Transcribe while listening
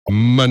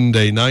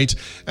Monday night.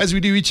 As we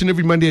do each and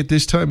every Monday at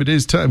this time, it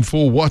is time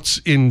for What's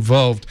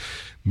Involved.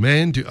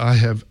 Man, do I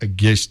have a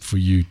guest for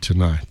you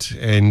tonight.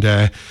 And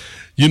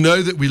you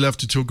know that we love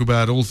to talk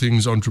about all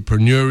things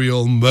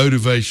entrepreneurial,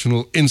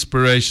 motivational,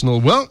 inspirational.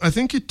 Well, I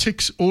think it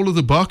ticks all of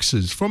the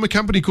boxes. From a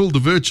company called The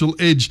Virtual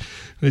Edge,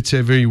 let's say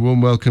a very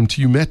warm welcome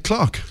to you, Matt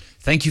Clark.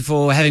 Thank you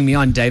for having me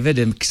on, David.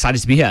 I'm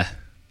excited to be here.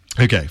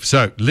 Okay,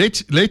 so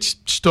let's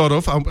start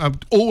off. I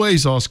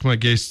always ask my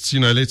guests,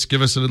 let's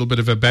give us a little bit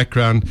of a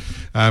background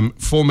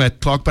for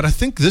Matt Clark, but I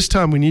think this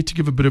time we need to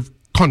give a bit of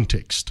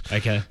context.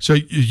 Okay. So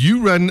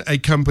you run a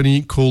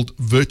company called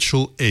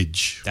Virtual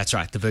Edge. That's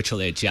right, The Virtual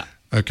Edge, yeah.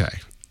 Okay.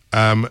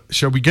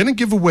 So we're going to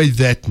give away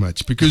that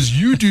much because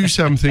you do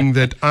something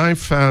that I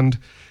found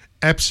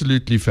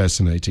absolutely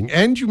fascinating.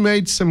 And you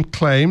made some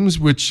claims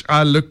which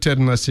I looked at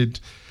and I said,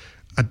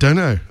 I don't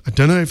know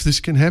if this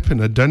can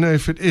happen. I don't know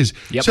if it is.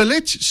 Yep. So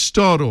let's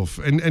start off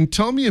and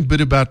tell me a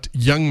bit about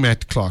young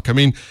Matt Clark. I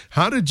mean,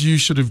 how did you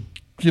sort of,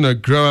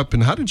 grow up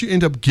and how did you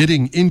end up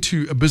getting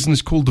into a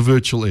business called The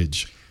Virtual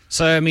Edge?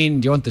 So, I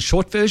mean, do you want the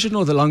short version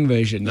or the long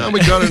version? No, we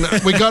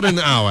got an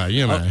hour,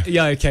 Oh,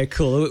 yeah, okay,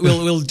 cool.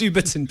 We'll do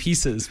bits and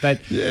pieces.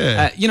 But,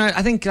 yeah.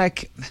 I think,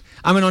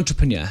 I'm an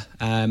entrepreneur.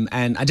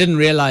 And I didn't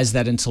realize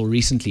that until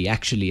recently,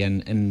 actually,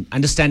 and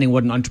understanding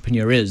what an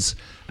entrepreneur is.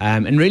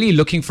 And really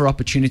looking for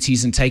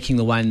opportunities and taking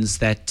the ones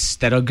that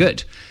are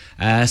good.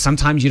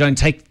 Sometimes you don't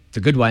take the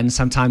good ones.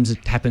 Sometimes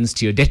it happens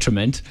to your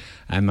detriment.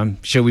 I'm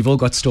sure we've all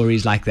got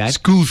stories like that.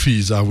 School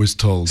fees, I was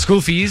told. School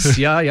fees,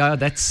 yeah.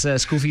 That's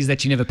school fees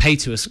that you never pay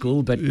to a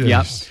school, but yes.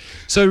 Yeah.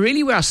 So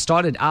really where I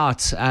started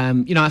out,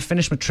 I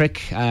finished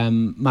matric.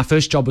 My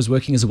first job was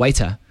working as a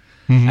waiter.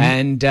 Mm-hmm.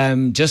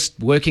 And just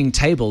working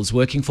tables,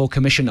 working for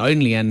commission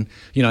only. And,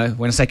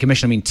 when I say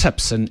commission, I mean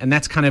tips. And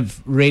that's kind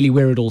of really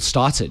where it all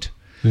started.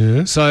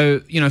 Yeah.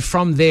 So,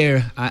 from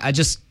there,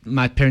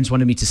 my parents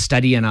wanted me to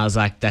study and I was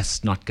like,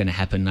 that's not going to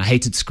happen. I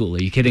hated school.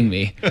 Are you kidding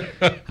me?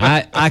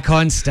 I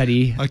can't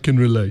study. I can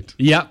relate.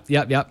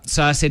 Yep.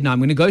 So I said, no, I'm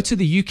going to go to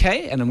the UK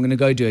and I'm going to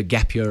go do a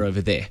gap year over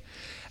there.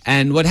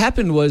 And what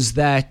happened was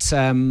that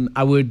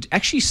I would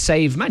actually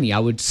save money. I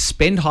would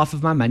spend half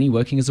of my money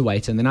working as a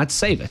waiter and then I'd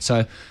save it.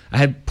 So I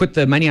had put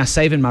the money I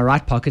save in my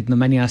right pocket and the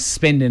money I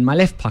spend in my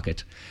left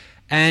pocket.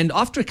 And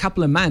after a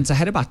couple of months, I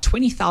had about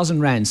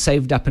 20,000 Rand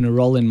saved up in a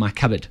roll in my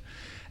cupboard.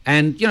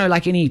 And,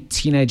 like any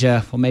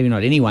teenager, or maybe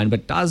not anyone,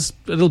 but I was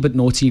a little bit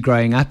naughty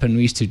growing up and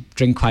we used to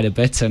drink quite a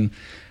bit. And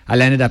I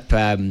landed up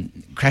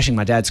crashing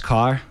my dad's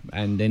car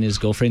and then his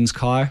girlfriend's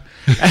car.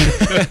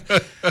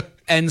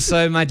 And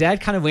so my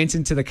dad kind of went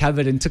into the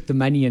cupboard and took the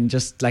money and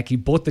just he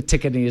bought the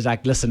ticket and he was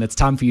like, listen, it's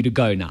time for you to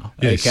go now.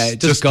 Yes, okay,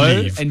 just go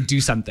leave and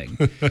do something.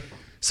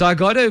 So I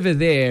got over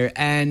there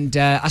and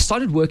I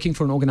started working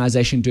for an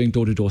organization doing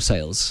door-to-door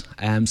sales,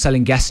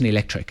 selling gas and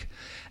electric.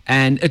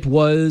 And it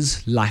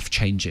was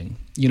life-changing.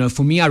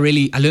 For me, I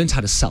learned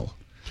how to sell.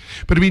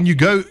 But I mean, you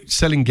go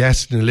selling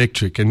gas and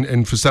electric,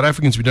 and for South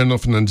Africans, we don't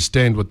often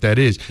understand what that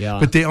is. Yeah.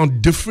 But there are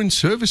different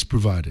service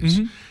providers.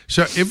 Mm-hmm.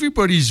 So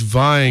everybody's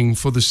vying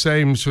for the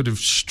same sort of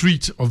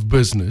street of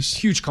business.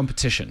 Huge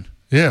competition.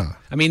 Yeah.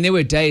 I mean, there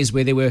were days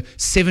where there were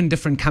 7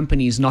 different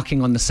companies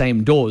knocking on the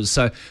same doors.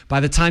 So by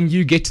the time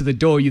you get to the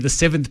door, you're the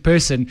 7th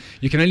person.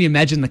 You can only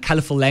imagine the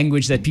colorful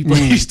language that people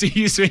used to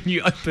use when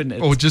you open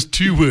it. Or just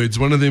 2 words,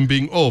 one of them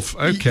being off.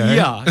 Okay.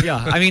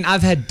 Yeah. I mean,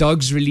 I've had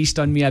dogs released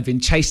on me. I've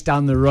been chased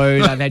down the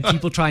road. I've had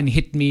people try and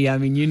hit me. I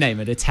mean, you name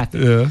it. It's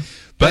happened. Yeah.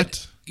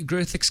 But you grew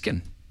a thick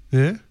skin.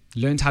 Yeah.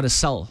 Learned how to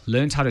sell.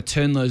 Learned how to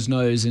turn those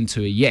no's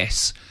into a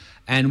yes.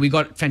 And we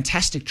got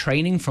fantastic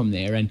training from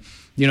there. And,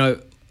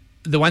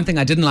 the one thing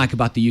I didn't like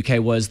about the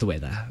UK was the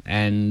weather,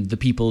 and the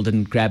people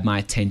didn't grab my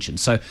attention.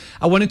 So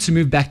I wanted to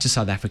move back to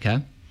South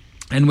Africa.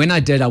 And when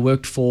I did, I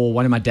worked for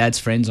one of my dad's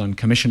friends on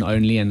commission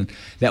only, and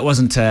that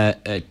wasn't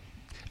it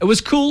was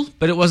cool,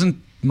 but it wasn't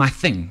my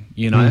thing,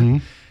 Mm-hmm.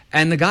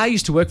 And the guy I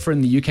used to work for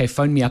in the UK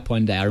phoned me up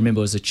one day. I remember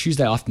it was a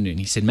Tuesday afternoon.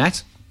 He said,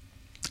 Matt,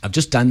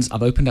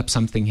 I've opened up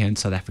something here in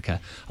South Africa.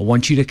 I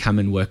want you to come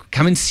and work.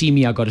 Come and see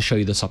me. I've got to show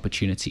you this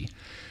opportunity.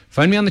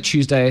 Phoned me on the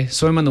Tuesday,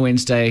 saw him on the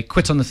Wednesday,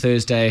 quit on the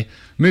Thursday,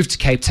 moved to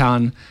Cape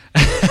Town,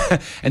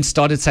 and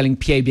started selling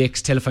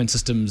PABX telephone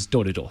systems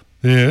door to door.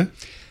 Yeah.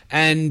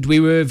 And we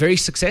were very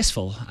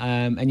successful.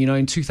 And,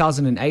 in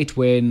 2008,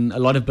 when a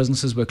lot of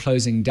businesses were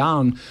closing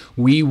down,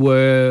 we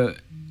were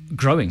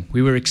growing.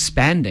 We were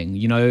expanding.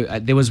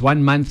 There was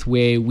one month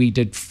where we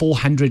did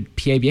 400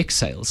 PABX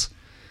sales.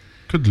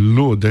 Good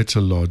Lord, that's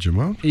a large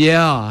amount.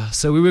 Yeah.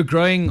 So we were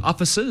growing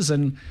offices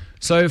and...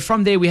 So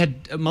from there, we had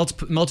a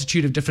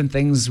multitude of different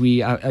things.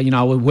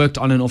 I worked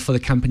on and off for the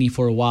company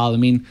for a while. I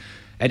mean,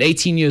 at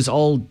 18 years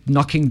old,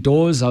 knocking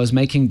doors, I was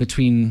making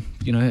between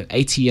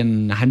 80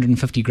 and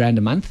 150 grand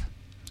a month.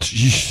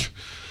 Jeez.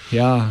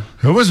 Yeah.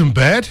 That wasn't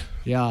bad.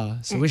 Yeah.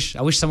 So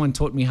I wish someone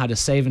taught me how to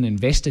save and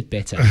invest it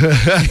better.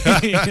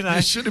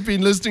 You should have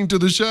been listening to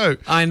the show.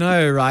 I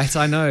know, right?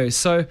 I know.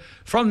 So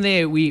from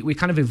there, we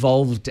kind of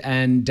evolved,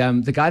 and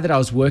the guy that I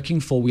was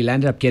working for, we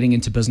landed up getting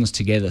into business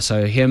together.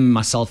 So him,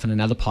 myself, and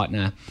another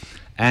partner.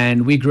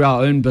 And we grew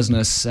our own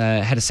business,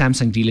 had a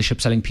Samsung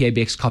dealership selling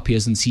PABX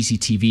copiers and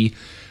CCTV.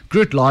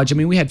 Grew it large. I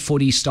mean, we had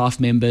 40 staff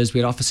members. We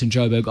had office in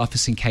Joburg,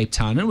 office in Cape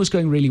Town, and it was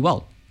going really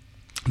well.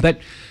 But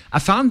I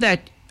found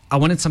that I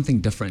wanted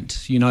something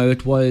different. You know,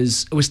 it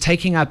was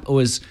taking up, it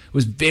was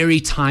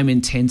very time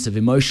intensive,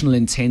 emotional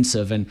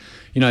intensive. And,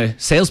 you know,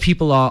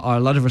 salespeople are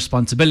a lot of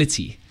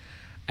responsibility.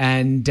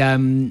 And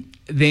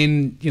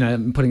then, you know,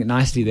 I'm putting it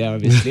nicely there,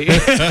 obviously.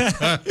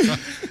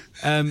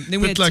 Then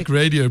we had like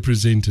radio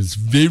presenters,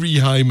 very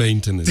high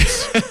maintenance.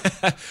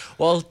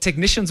 Well,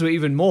 technicians were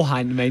even more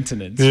high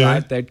maintenance,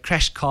 right? They'd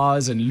crash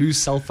cars and lose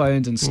cell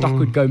phones, and stock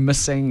would go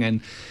missing,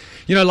 and,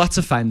 you know, lots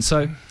of fun.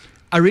 So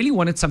I really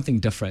wanted something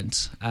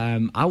different.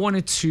 I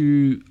wanted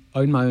to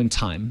own my own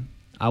time.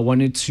 I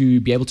wanted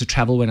to be able to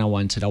travel when I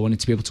wanted. I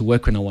wanted to be able to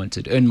work when I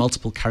wanted, earn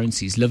multiple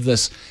currencies, live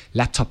this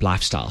laptop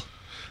lifestyle.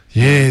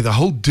 Yeah, the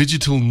whole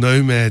digital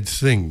nomad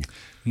thing.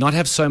 Not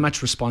have so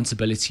much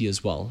responsibility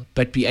as well,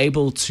 but be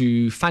able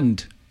to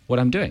fund what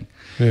I'm doing.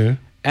 Yeah.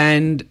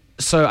 And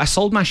so I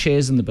sold my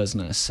shares in the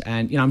business,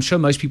 and, you know, I'm sure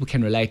most people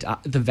can relate.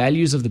 The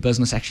values of the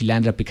business actually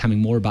landed up becoming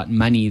more about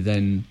money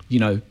than, you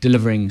know,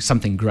 delivering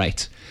something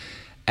great.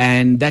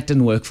 And that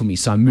didn't work for me,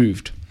 so I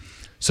moved.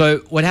 So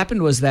what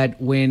happened was that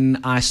when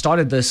I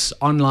started this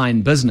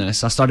online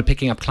business, I started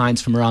picking up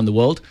clients from around the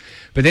world.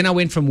 But then I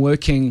went from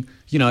working,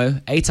 you know,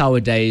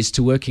 8-hour days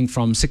to working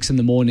from 6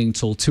 a.m.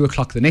 till 2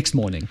 o'clock the next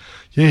morning.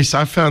 Yes,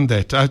 I found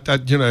that.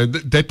 You know,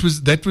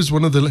 that was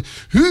one of the.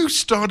 Who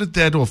started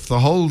that off? The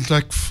whole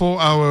like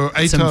 4-hour,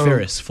 8-hour. Tim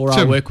Ferriss,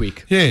 4-hour work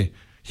week. Yeah,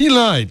 he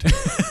lied.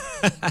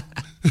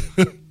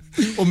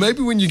 Or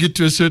maybe when you get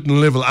to a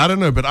certain level, I don't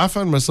know, but I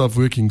find myself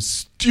working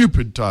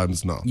stupid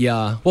times now.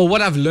 Yeah. Well,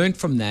 what I've learned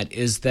from that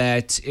is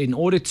that in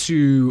order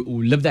to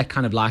live that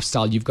kind of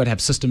lifestyle, you've got to have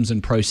systems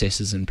and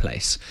processes in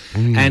place.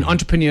 And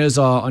entrepreneurs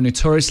are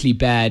notoriously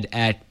bad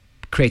at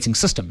creating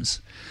systems.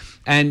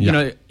 And, you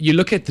know, you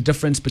look at the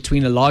difference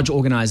between a large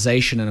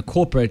organization and a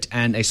corporate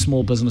and a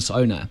small business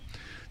owner.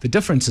 The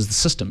difference is the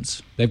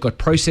systems. They've got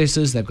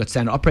processes, they've got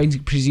standard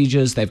operating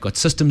procedures, they've got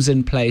systems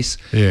in place,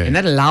 and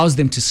that allows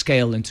them to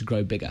scale and to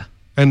grow bigger.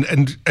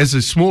 And as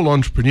a small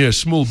entrepreneur,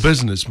 small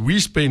business,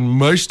 we spend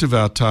most of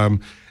our time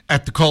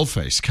at the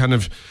coalface, kind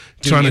of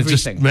trying to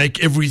just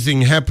make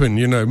everything happen.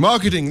 You know,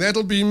 marketing,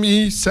 that'll be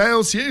me.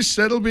 Sales, yes,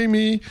 that'll be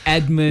me.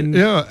 Admin,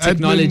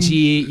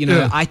 technology, you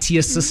know, IT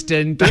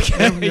assistant,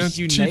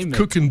 you chief name it.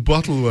 Cook and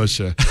bottle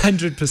washer.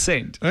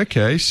 100%.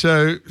 Okay,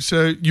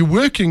 so you're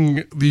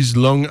working these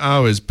long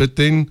hours, but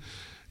then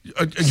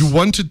you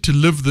wanted to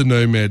live the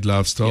nomad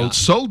lifestyle,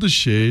 sold the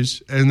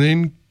shares, and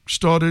then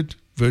started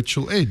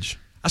Virtual Edge.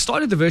 I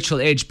started the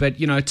Virtual Edge, but,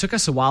 you know, it took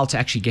us a while to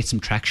actually get some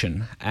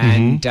traction.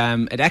 And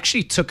it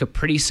actually took a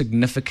pretty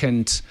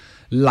significant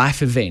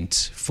life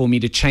event for me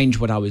to change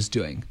what I was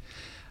doing.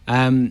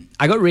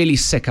 I got really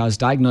sick. I was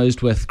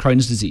diagnosed with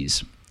Crohn's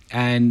disease.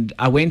 And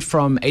I went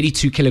from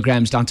 82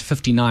 kilograms down to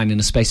 59 in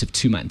a space of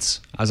 2 months.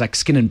 I was like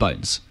skin and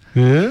bones.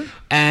 Yeah.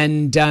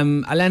 And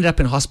I landed up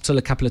in hospital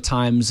a couple of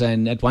times.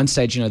 And at one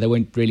stage, you know, they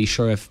weren't really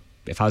sure if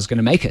I was going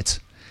to make it.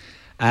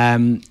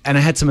 And I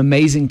had some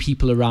amazing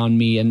people around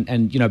me,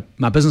 and you know,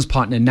 my business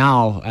partner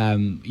now,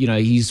 you know,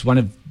 he's one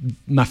of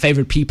my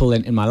favorite people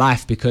in my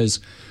life,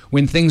 because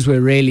when things were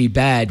really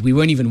bad, we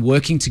weren't even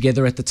working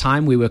together at the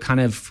time. We were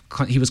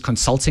he was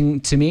consulting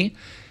to me,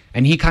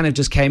 and he kind of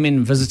just came in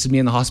and visited me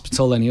in the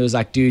hospital, and he was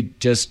like, dude,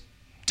 just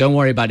don't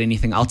worry about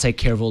anything. I'll take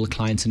care of all the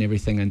clients and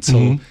everything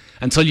until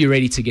you're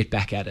ready to get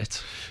back at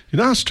it. You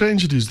know how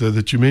strange it is, though,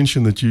 that you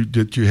mentioned that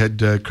you had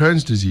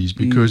Crohn's disease,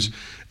 because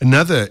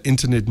another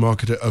internet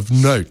marketer of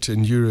note,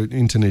 and you're an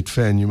internet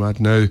fan, you might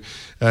know,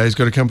 he's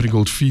got a company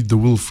called Feed the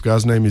Wolf.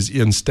 Guy's name is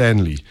Ian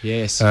Stanley.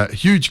 Yes.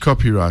 Huge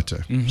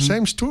copywriter.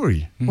 Same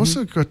story.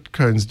 Also got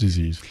Crohn's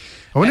disease.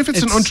 I wonder if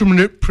it's an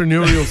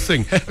entrepreneurial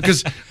thing,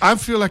 because I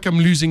feel like I'm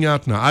losing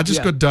out now. I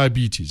just got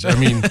diabetes. I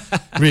mean,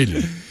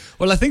 really.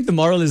 Well, I think the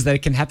moral is that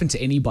it can happen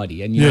to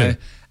anybody, and you know,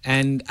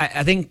 and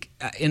I think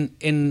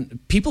in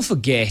people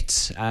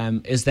forget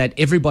is that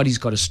everybody's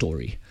got a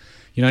story.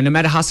 You know, no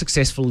matter how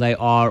successful they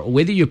are,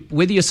 whether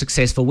you're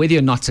successful, whether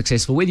you're not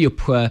successful, whether you're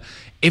poor,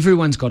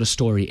 everyone's got a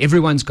story.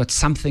 Everyone's got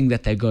something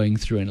that they're going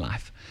through in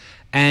life,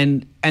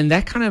 and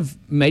that kind of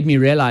made me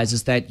realize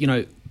is that, you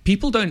know,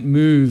 people don't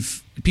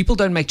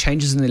make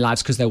changes in their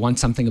lives because they want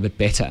something a bit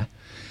better.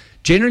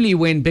 Generally,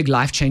 when big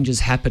life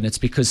changes happen, it's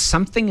because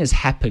something has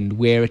happened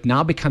where it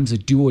now becomes a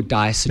do or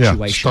die situation.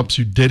 Yeah, stops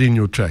you dead in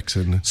your tracks.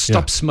 And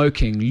stop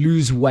smoking,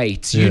 lose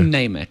weight, you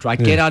name it, right?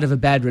 Get out of a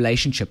bad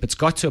relationship. It's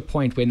got to a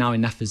point where now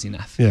enough is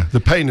enough. Yeah,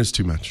 the pain is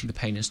too much. The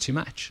pain is too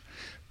much.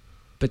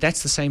 But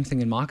that's the same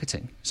thing in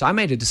marketing. So I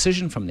made a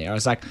decision from there. I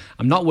was like,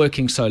 I'm not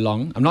working so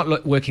long. I'm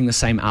not working the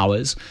same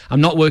hours. I'm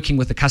not working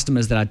with the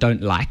customers that I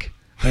don't like.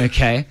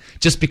 Okay,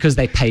 just because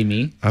they pay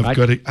me. I've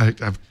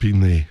been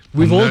there.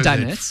 We've all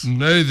done it.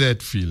 Know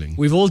that feeling.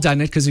 We've all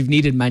done it because we've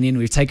needed money and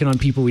we've taken on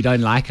people we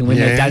don't like. And when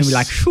they're done, we're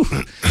like,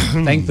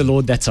 thank the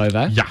Lord that's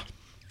over. Yeah.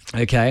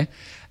 Okay.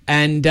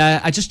 And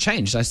I just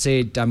changed. I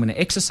said, I'm going to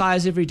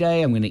exercise every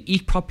day. I'm going to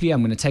eat properly. I'm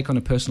going to take on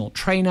a personal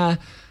trainer.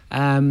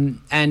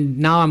 And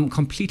now I'm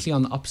completely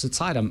on the opposite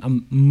side.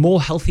 I'm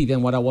more healthy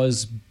than what I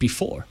was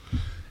before.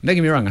 Don't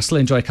get me wrong, I still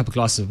enjoy a couple of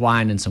glasses of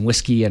wine and some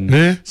whiskey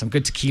and some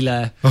good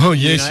tequila. Oh,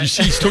 yes, you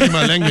see, he's talking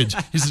my language.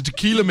 He's a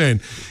tequila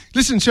man.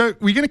 Listen, so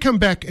we're going to come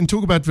back and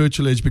talk about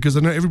Virtual Edge because I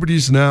know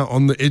everybody's now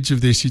on the edge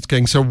of their seats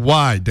going, so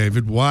why,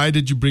 David? Why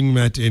did you bring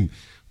Matt in?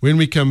 When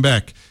we come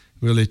back,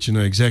 we'll let you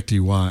know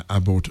exactly why I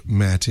brought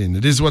Matt in.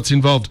 It is What's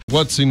Involved.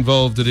 What's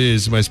Involved it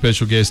is, my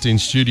special guest in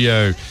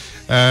studio.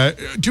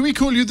 Do we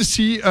call you the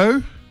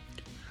CEO?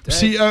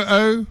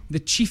 COO? The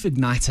Chief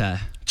Igniter.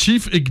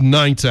 Chief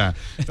Igniter.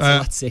 It's a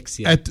lot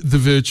sexier. At the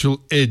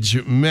Virtual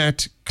Edge,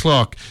 Matt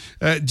Clark.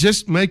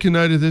 Just make a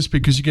note of this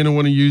because you're going to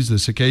want to use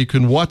this, okay? You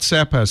can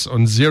WhatsApp us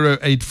on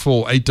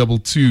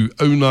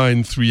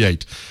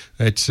 084-822-0938.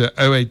 That's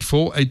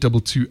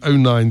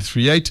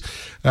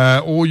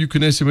 084-822-0938. Or you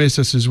can SMS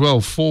us as well,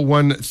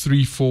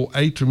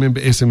 41348. Remember,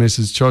 SMS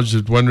is charged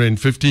at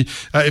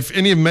R1.50. If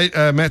any of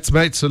Matt's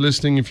mates are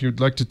listening, if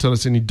you'd like to tell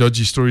us any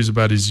dodgy stories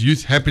about his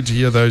youth, happy to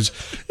hear those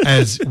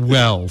as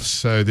well.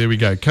 So there we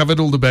go. Covered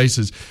all the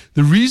bases.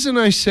 The reason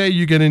I say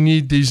you're going to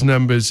need these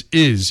numbers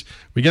is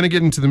we're going to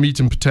get into the meat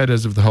and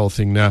potatoes of the whole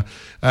thing. Now,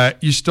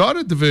 you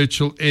started the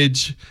Virtual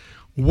Edge.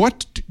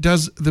 What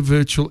does the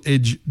Virtual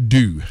Edge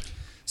do?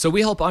 So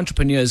we help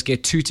entrepreneurs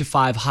get 2 to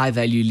 5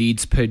 high-value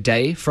leads per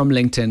day from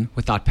LinkedIn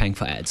without paying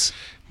for ads.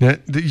 Now,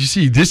 you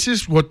see, this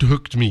is what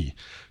hooked me.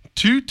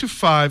 2 to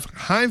 5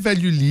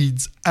 high-value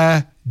leads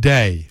a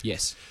day.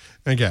 Yes.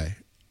 Okay.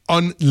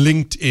 On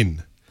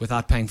LinkedIn.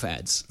 Without paying for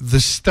ads. The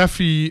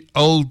stuffy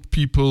old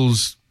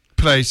people's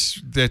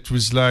place that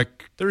was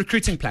like... The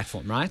recruiting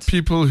platform, right?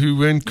 People who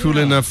weren't cool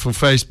enough for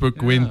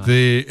Facebook went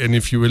there, and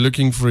if you were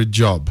looking for a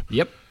job.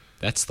 Yep.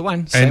 That's the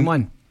one. Same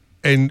one.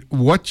 And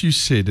what you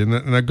said,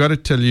 and I got to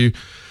tell you,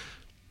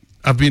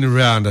 I've been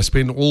around. I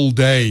spend all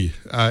day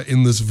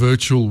in this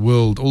virtual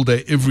world, all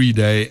day, every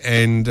day.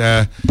 And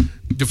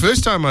the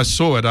first time I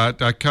saw it,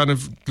 I kind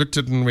of looked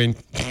at it and went,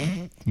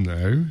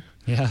 no.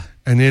 Yeah.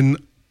 And then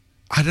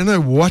I don't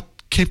know what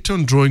kept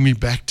on drawing me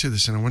back to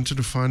this. And I wanted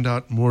to find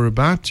out more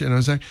about it. And I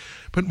was like,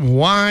 but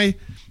why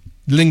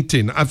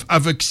LinkedIn?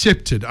 I've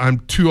accepted I'm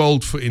too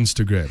old for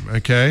Instagram,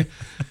 okay?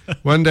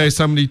 One day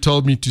somebody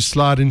told me to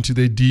slide into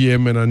their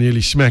DM and I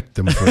nearly smacked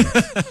them for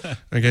it.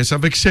 Okay, so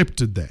I've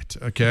accepted that,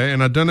 okay?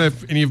 And I don't know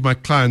if any of my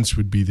clients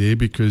would be there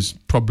because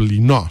probably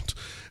not.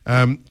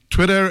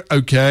 Twitter,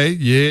 okay,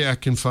 yeah, I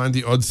can find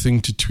the odd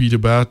thing to tweet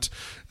about.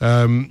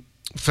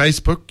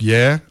 Facebook,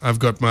 yeah, I've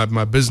got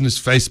my business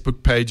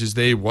Facebook page is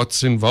there.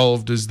 What's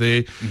Involved is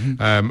there.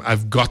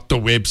 I've got the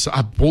website.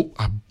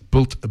 I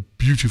built a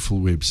beautiful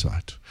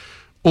website.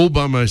 All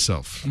by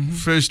myself.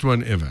 First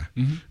one ever.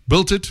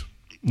 Built it,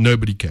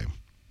 nobody came.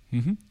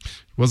 It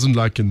wasn't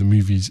like in the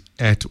movies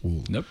at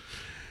all. Nope.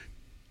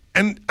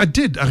 And I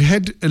did. I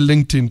had a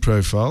LinkedIn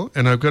profile,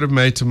 and I've got a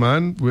mate of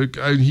mine.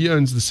 He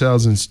owns the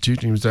Sales Institute,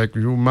 and he was like,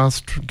 you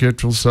must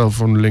get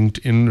yourself on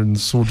LinkedIn and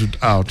sort it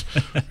out.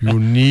 You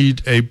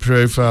need a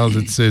profile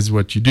that says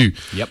what you do.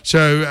 Yep.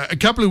 So a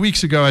couple of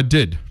weeks ago, I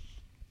did.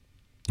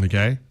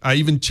 Okay. I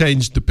even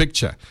changed the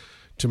picture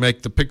to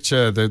make the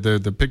picture,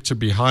 the picture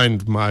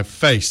behind my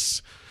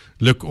face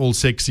look all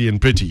sexy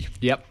and pretty.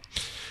 Yep.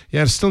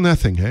 Yeah, it's still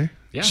nothing, hey?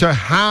 Yeah. So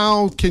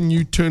how can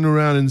you turn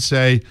around and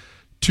say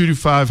 2 to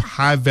 5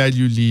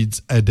 high-value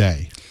leads a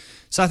day?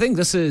 So I think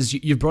this is,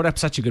 you've brought up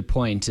such a good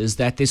point, is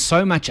that there's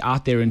so much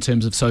out there in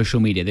terms of social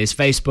media. There's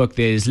Facebook,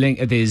 there's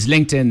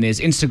LinkedIn,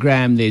 there's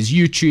Instagram, there's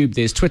YouTube,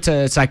 there's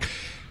Twitter. It's like,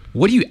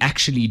 what do you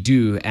actually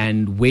do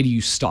and where do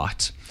you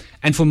start?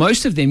 And for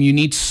most of them, you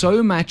need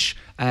so much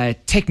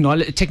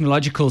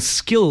technological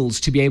skills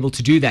to be able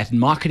to do that, and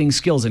marketing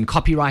skills and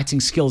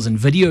copywriting skills and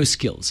video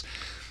skills.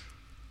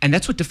 And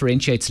that's what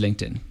differentiates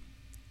LinkedIn,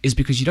 is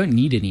because you don't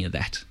need any of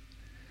that.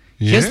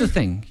 Yeah. Here's the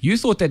thing. You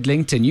thought that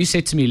LinkedIn, you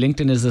said to me,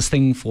 LinkedIn is this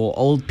thing for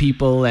old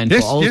people and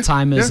for old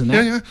timers and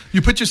that. Yeah.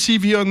 You put your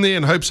CV on there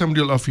and hope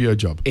somebody will offer you a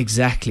job.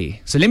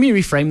 Exactly. So let me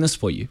reframe this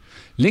for you.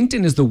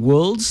 LinkedIn is the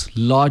world's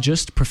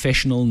largest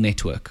professional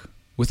network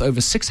with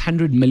over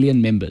 600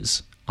 million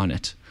members on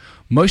it,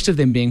 most of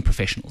them being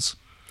professionals.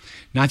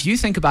 Now, if you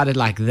think about it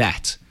like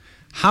that,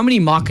 how many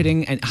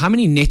marketing and how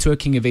many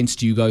networking events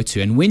do you go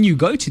to? And when you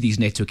go to these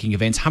networking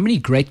events, how many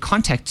great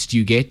contacts do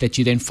you get that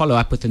you then follow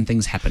up with and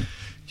things happen?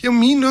 Yeah,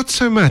 me, not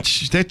so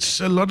much.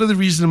 That's a lot of the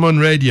reason I'm on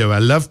radio. I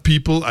love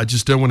people. I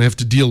just don't want to have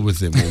to deal with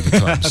them all the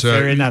time. So,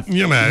 fair enough.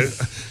 You know.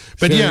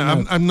 But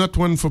yeah, I'm not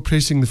one for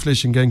pressing the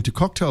flesh and going to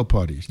cocktail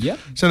parties. Yeah.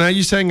 So now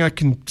you're saying I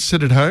can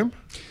sit at home?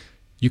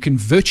 You can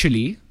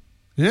virtually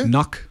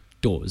knock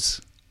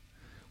doors,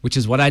 which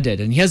is what I did.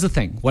 And here's the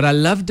thing. What I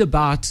loved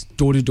about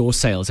door-to-door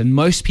sales, and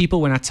most people,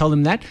 when I tell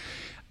them that,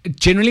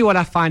 generally what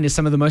I find is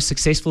some of the most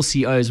successful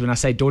CEOs, when I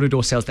say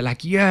door-to-door sales, they're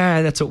like,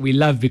 yeah, that's what we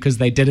love because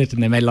they did it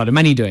and they made a lot of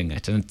money doing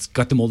it and it's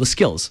got them all the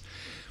skills.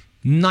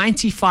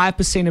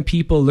 95% of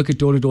people look at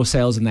door-to-door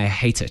sales and they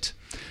hate it.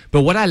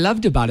 But what I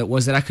loved about it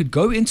was that I could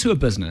go into a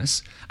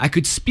business, I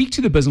could speak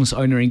to the business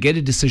owner and get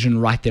a decision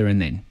right there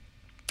and then.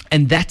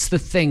 And that's the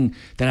thing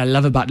that I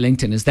love about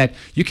LinkedIn, is that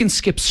you can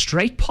skip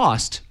straight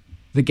past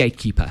the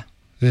gatekeeper.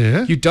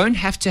 Yeah. You don't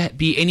have to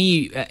be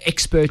any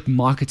expert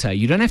marketer.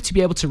 You don't have to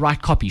be able to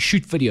write copy,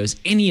 shoot videos,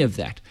 any of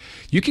that.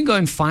 You can go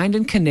and find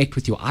and connect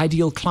with your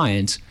ideal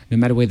client, no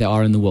matter where they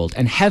are in the world,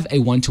 and have a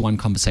one-to-one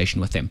conversation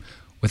with them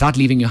without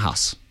leaving your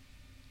house.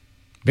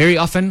 Very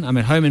often, I'm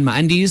at home in my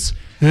undies,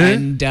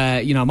 and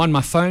I'm on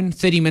my phone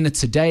 30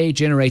 minutes a day,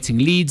 generating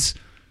leads,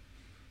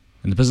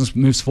 and the business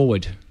moves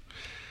forward.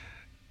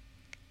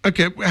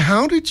 Okay,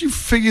 how did you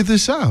figure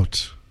this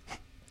out?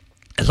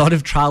 A lot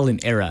of trial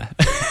and error.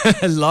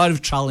 A lot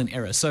of trial and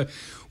error. So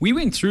we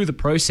went through the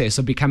process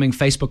of becoming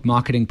Facebook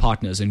marketing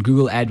partners and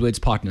Google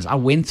AdWords partners. I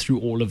went through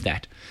all of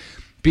that.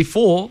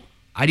 Before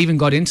I'd even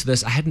got into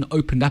this, I hadn't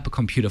opened up a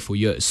computer for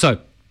years. So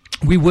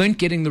we weren't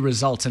getting the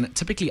results. And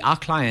typically our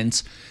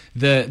clients,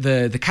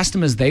 the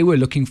customers they were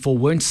looking for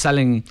weren't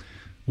selling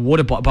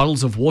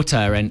bottles of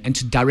water and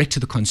to direct to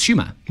the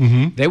consumer.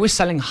 Mm-hmm. They were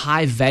selling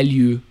high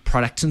value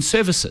products and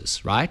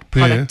services, right?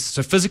 Products,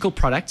 so physical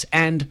products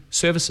and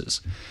services.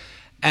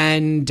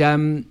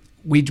 And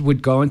we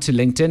would go onto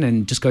LinkedIn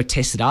and just go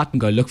test it out and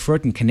go look for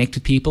it and connect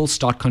with people,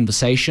 start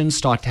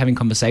having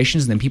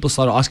conversations, and then people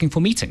started asking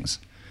for meetings.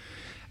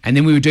 And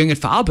then we were doing it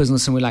for our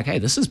business, and we're like, hey,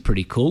 this is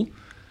pretty cool.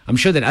 I'm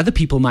sure that other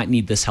people might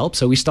need this help.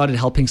 So we started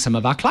helping some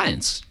of our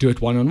clients do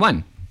it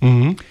one-on-one.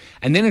 Mm-hmm.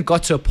 And then it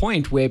got to a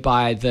point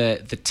whereby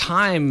the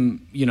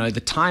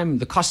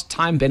cost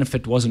time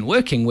benefit wasn't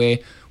working, where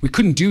we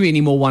couldn't do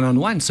any more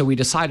one-on-one. So we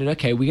decided,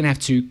 okay, we're going to have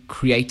to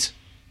create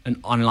an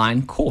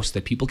online course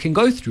that people can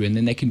go through, and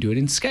then they can do it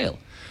in scale.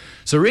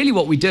 So really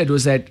what we did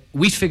was that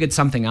we figured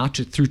something out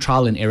through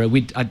trial and error.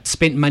 I'd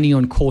spent money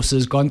on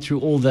courses, gone through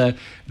all the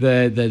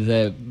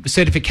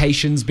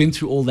certifications, been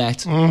through all that.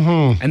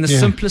 Mm-hmm. And the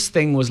simplest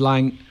thing was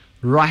lying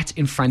right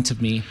in front of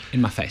me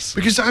in my face.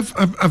 Because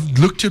I've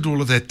looked at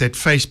all of that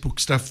Facebook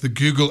stuff, the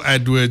Google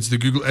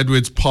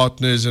AdWords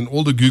partners, and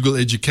all the Google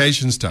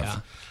education stuff.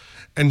 Yeah.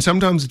 And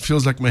sometimes it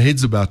feels like my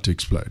head's about to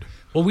explode.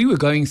 Well, we were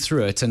going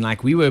through it, and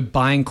we were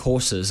buying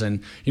courses,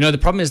 and the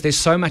problem is there's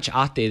so much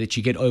out there that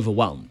you get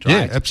overwhelmed,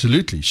 right? Yeah,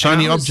 absolutely.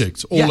 Shiny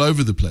objects all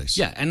over the place.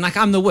 Yeah, and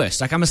I'm the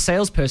worst. I'm a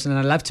salesperson, and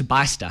I love to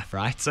buy stuff,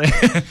 right? So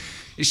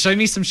show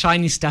me some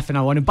shiny stuff, and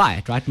I want to buy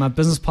it, right? My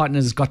business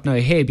partner's got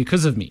no hair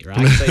because of me,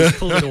 right? So he's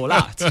pulled it all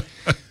out.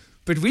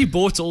 But we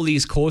bought all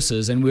these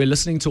courses, and we were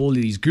listening to all of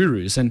these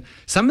gurus, and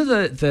some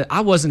of I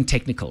wasn't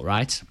technical,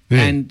 right?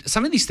 Yeah. And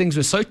some of these things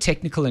were so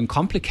technical and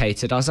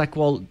complicated. I was like,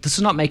 well, this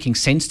is not making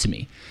sense to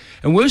me.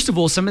 And worst of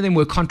all, some of them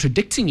were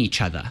contradicting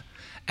each other.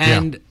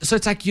 And so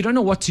it's like, you don't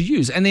know what to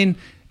use. And then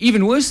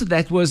even worse than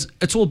that was,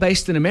 it's all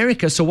based in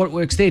America, so what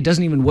works there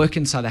doesn't even work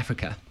in South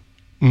Africa.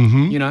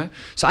 Mm-hmm.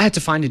 So I had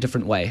to find a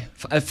different way.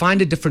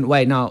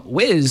 Now,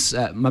 Wes,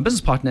 my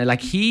business partner,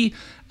 he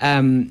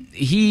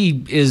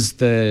is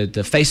the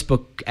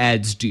Facebook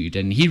ads dude,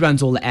 and he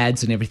runs all the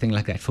ads and everything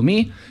like that. For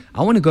me,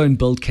 I want to go and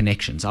build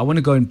connections. I want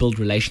to go and build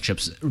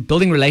relationships.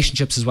 Building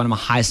relationships is one of my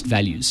highest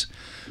values.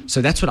 So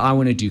that's what I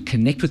want to do: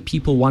 connect with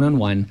people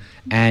one-on-one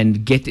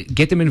and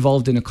get them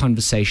involved in a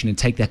conversation and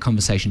take that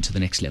conversation to the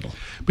next level.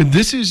 But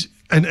this is,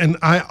 and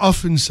I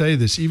often say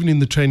this, even in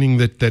the training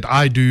that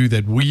I do,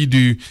 that we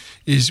do,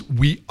 is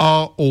we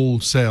are all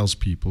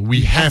salespeople.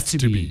 We have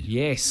to be.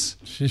 Yes.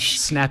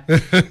 Snap.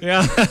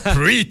 Yeah.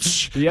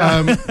 Preach.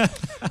 Yeah.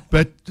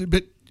 But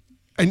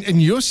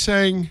you're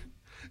saying,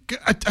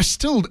 I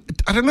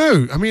don't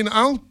know. I mean,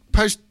 I'll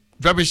post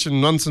rubbish and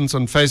nonsense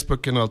on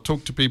Facebook, and I'll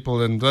talk to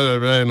people and blah, blah,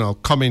 blah, and I'll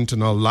comment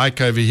and I'll like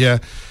over here.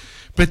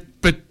 But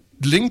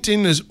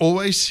LinkedIn has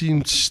always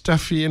seemed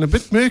stuffy and a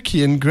bit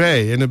murky and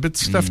grey and a bit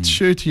stuffed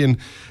shirty. And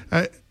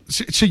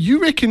so you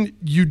reckon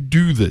you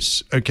do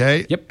this,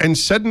 okay? Yep. And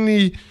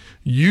suddenly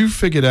you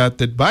figured out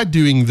that by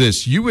doing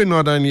this, you were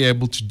not only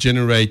able to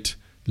generate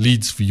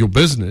leads for your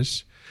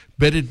business,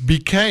 but it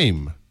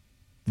became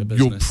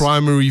your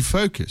primary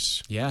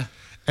focus. Yeah.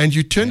 And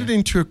you turned it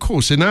into a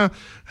course. And now,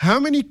 how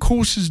many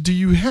courses do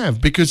you have?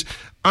 Because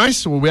I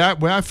saw where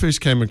I first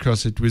came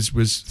across it was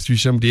through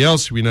somebody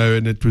else we know,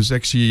 and it was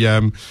actually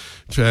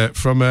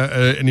from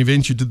an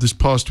event you did this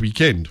past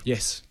weekend.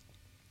 Yes.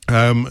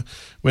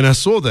 When I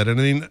saw that, and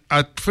then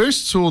I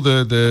first saw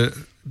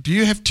the. Do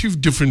you have two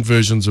different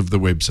versions of the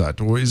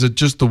website, or is it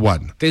just the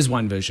one? There's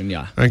one version,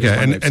 yeah. Okay,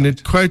 and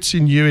it quotes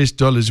in US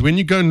dollars. When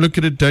you go and look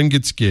at it, don't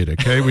get scared,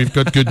 okay? We've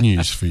got good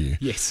news for you.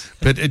 Yes.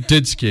 But it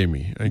did scare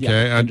me,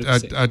 okay?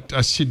 Yeah,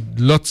 I said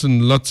lots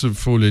and lots of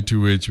four-letter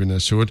words when I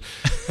saw it.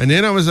 And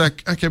then I was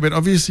like, okay, but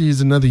obviously he's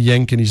another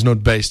Yank and he's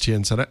not based here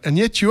in South Africa. And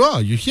yet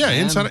you're here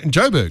in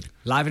Joburg.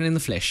 Live and in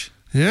the flesh.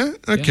 Yeah?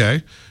 Okay. Yeah.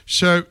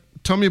 So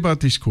tell me about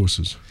these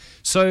courses.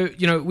 So,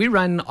 we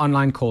run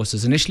online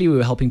courses. Initially, we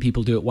were helping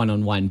people do it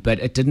one-on-one, but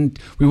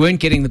we weren't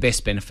getting the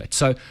best benefit.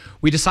 So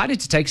we decided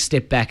to take a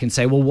step back and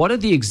say, well, what are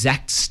the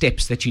exact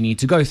steps that you need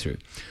to go through?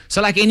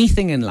 So like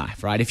anything in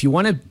life, right? If you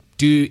want to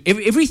do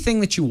everything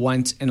that you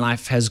want in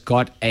life has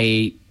got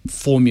a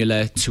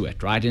formula to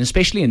it, right? And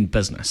especially in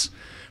business,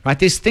 right?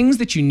 There's things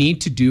that you need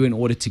to do in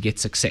order to get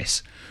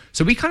success.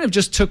 So we kind of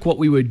just took what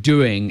we were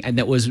doing and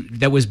that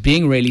was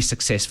being really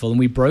successful, and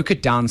we broke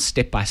it down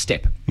step by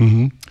step.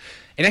 Mm-hmm.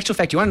 In actual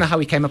fact, you want to know how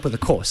we came up with the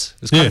course?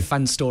 It's quite a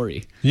fun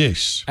story.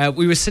 Yes.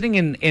 We were sitting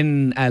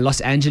in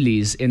Los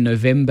Angeles in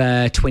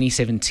November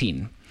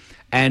 2017,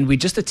 and we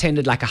just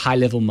attended like a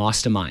high-level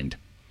mastermind.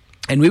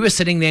 And we were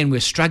sitting there and we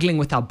were struggling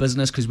with our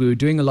business because we were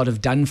doing a lot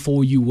of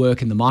done-for-you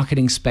work in the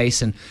marketing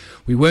space, and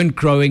we weren't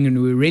growing,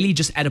 and we were really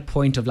just at a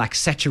point of like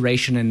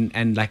saturation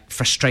and like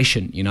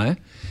frustration, you know?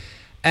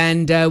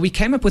 And we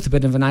came up with a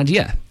bit of an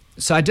idea.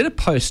 So I did a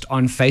post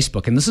on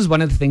Facebook, and this is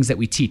one of the things that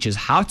we teach is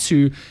how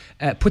to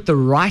put the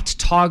right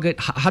target,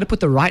 how to put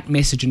the right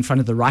message in front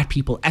of the right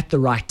people at the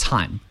right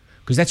time,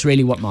 because that's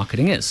really what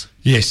marketing is.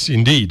 Yes,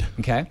 indeed.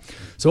 Okay.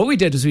 So what we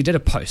did is we did a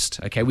post.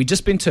 Okay. We'd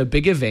just been to a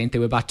big event.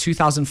 There were about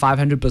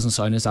 2,500 business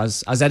owners. I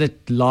was at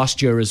it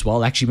last year as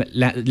well. Actually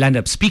landed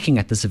up speaking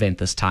at this event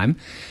this time.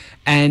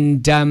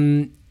 And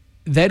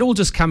they'd all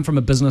just come from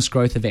a business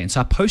growth event.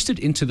 So I posted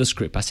into this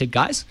group. I said,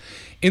 guys,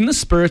 in the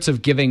spirit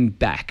of giving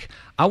back,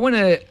 I want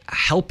to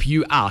help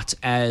you out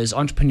as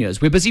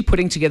entrepreneurs. We're busy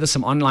putting together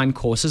some online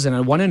courses, and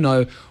I want to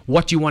know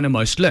what you want to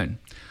most learn.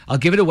 I'll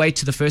give it away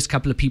to the first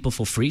couple of people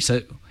for free.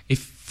 So if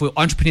for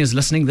entrepreneurs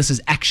listening, this is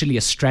actually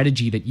a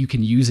strategy that you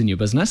can use in your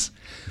business.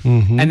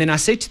 Mm-hmm. And then I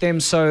said to them,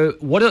 so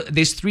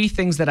there's 3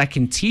 things that I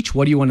can teach.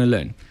 What do you want to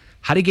learn?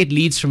 How to get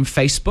leads from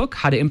Facebook,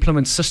 how to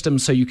implement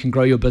systems so you can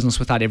grow your business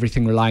without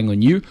everything relying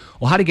on you,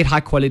 or how to get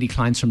high quality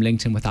clients from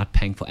LinkedIn without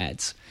paying for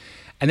ads.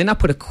 And then I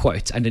put a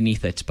quote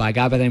underneath it by a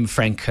guy by the name of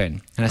Frank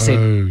Kern. And I said,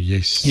 oh,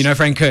 yes. You know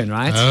Frank Kern,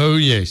 right? Oh,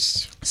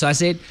 yes. So I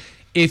said,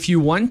 if you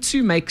want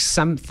to make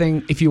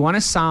something, if you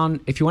want to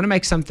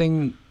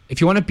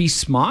be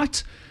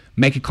smart,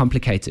 make it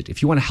complicated.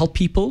 If you want to help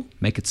people,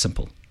 make it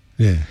simple.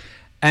 Yeah.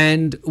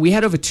 And we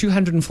had over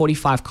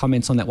 245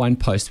 comments on that one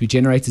post. We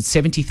generated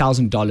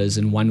 $70,000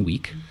 in 1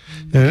 week.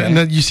 Okay.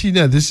 Now, you see,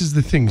 now this is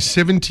the thing,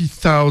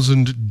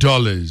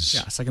 $70,000.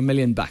 Yeah, it's like $1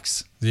 million.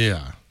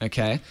 Yeah.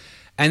 Okay.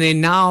 And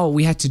then now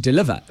we had to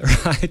deliver,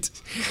 right?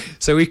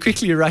 So we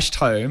quickly rushed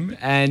home,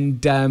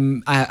 and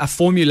I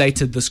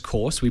formulated this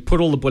course. We put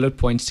all the bullet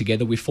points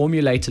together. We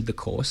formulated the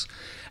course.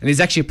 And there's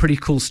actually a pretty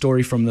cool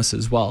story from this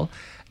as well.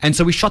 And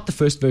so we shot the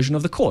first version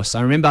of the course.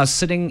 I remember I was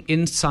sitting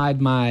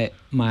inside my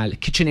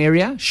kitchen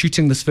area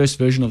shooting this first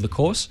version of the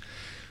course.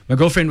 My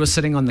girlfriend was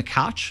sitting on the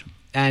couch,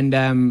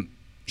 and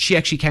she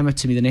actually came up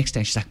to me the next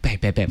day. And she's like,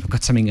 babe, I've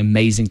got something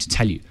amazing to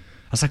tell you.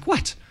 I was like,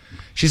 what?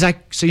 She's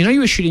like, so you know you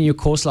were shooting your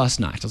course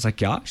last night? I was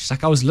like, yeah. She's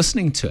like, I was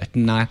listening to it,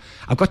 and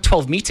I've got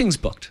 12 meetings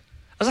booked.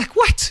 I was like,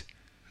 what?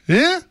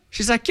 Yeah?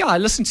 She's like, yeah, I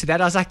listened to that.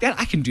 I was like,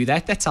 I can do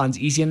that. That sounds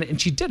easy. And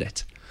she did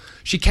it.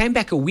 She came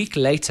back a week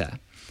later.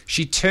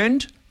 She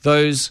turned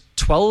those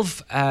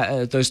 12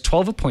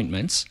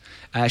 appointments.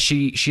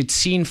 She'd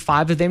seen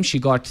 5 of them. She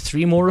got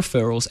 3 more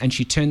referrals, and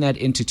she turned that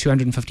into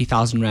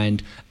 250,000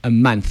 Rand a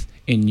month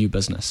in new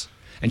business.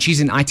 And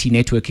she's in IT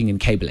networking and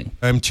cabling.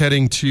 I'm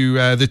chatting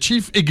to the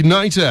chief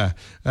igniter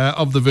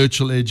of the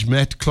Virtual Edge,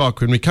 Matt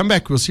Clark. When we come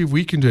back, we'll see if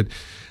we can do it.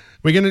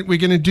 We're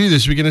gonna do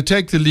this. We're gonna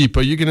take the leap.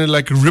 Are you gonna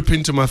like rip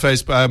into my my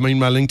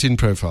LinkedIn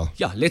profile?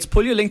 Yeah, let's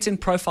pull your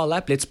LinkedIn profile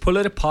up. Let's pull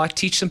it apart.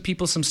 Teach some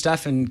people some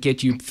stuff and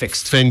get you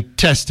fixed.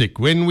 Fantastic.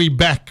 When we're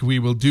back, we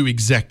will do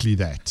exactly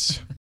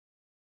that.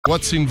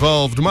 What's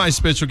involved? My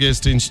special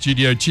guest in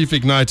studio, chief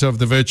igniter of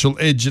the Virtual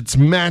Edge. It's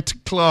Matt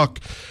Clark,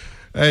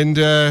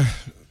 and.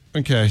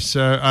 Okay,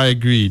 so I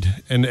agreed.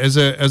 And as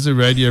a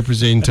radio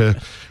presenter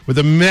with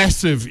a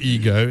massive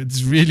ego,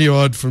 it's really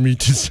hard for me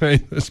to say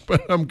this,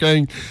 but I'm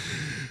going,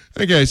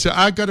 okay, so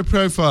I got a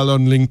profile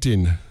on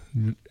LinkedIn.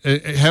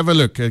 Have a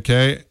look,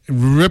 okay?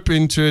 Rip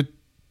into it.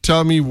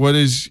 Tell me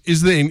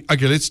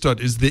okay, let's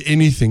start. Is there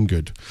anything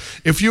good?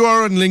 If you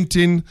are on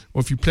LinkedIn, or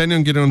if you're planning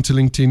on getting onto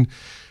LinkedIn,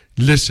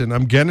 listen,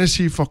 I'm going to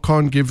see if I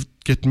can't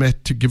get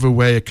Matt to give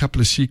away a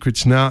couple of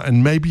secrets now,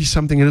 and maybe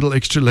something a little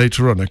extra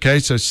later on, okay?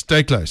 So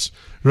stay close.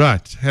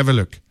 Right, have a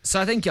look. So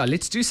I think,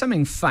 let's do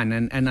something fun.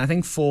 And I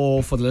think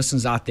for the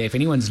listeners out there, if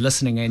anyone's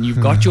listening and you've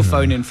got your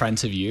phone in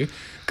front of you,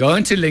 go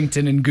into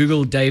LinkedIn and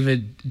Google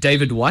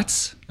David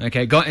Watts.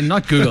 Okay, go into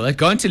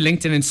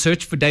LinkedIn and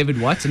search for David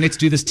Watts, and let's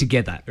do this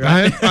together.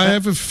 Right? I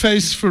have a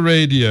face for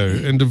radio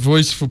and a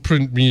voice for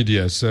print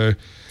media, so...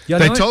 Yeah,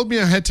 they told me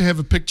I had to have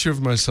a picture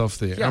of myself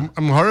there. Yeah.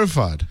 I'm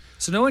horrified.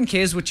 So no one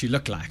cares what you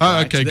look like. Oh,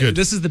 right? Okay, good.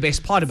 This is the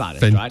best part about it.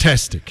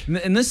 Fantastic.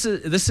 Right? And this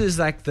is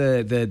like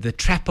the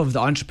trap of the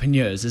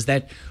entrepreneurs, is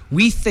that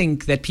we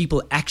think that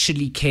people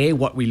actually care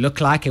what we look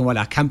like and what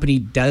our company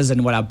does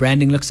and what our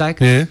branding looks like.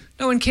 Yeah.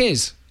 No one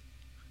cares.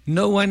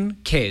 No one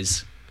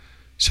cares.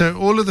 So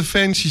all of the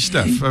fancy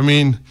stuff, I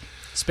mean...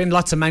 Spend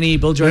lots of money,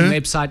 build your own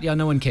website. Yeah,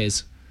 no one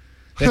cares.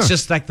 That's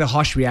just like the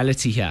harsh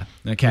reality here,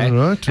 okay? All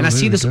right, and I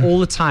see this all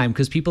the time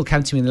because people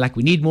come to me and they're like,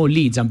 we need more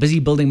leads. I'm busy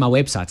building my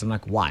website. I'm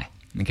like, why?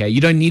 Okay,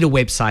 you don't need a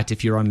website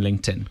if you're on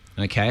LinkedIn,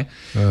 okay?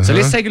 So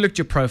let's take a look at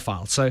your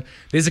profile. So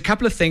there's a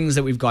couple of things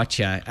that we've got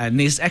here, and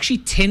there's actually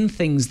 10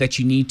 things that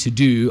you need to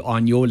do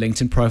on your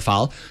LinkedIn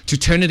profile to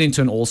turn it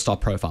into an all-star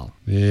profile.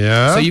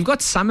 Yeah. So you've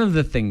got some of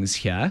the things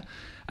here.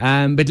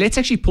 But let's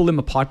actually pull them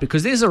apart,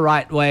 because there's a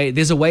right way.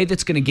 There's a way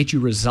that's going to get you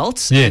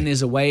results, Yeah. and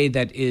there's a way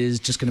that is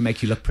just going to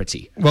make you look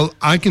pretty. Well,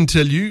 I can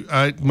tell you,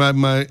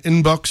 my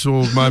inbox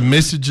or my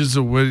messages,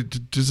 or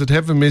does it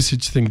have a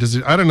message thing? Does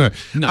it? I don't know.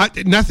 No.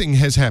 Nothing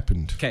has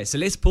happened. Okay, so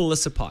let's pull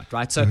this apart,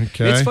 right? So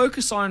Okay. let's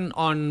focus on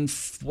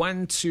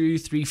 1, 2,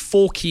 3,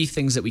 4 key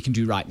things that we can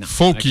do right now.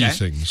 Four key okay?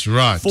 things,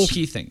 right? 4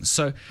 key things.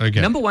 So Okay.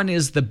 number 1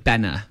 is the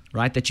banner,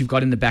 right, that you've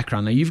got in the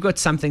background. Now, you've got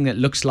something that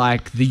looks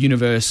like the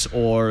universe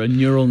or a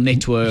neural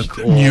network.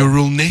 Or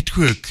Neural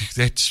network.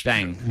 That's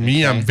Bang.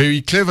 me. Okay. I'm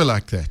very clever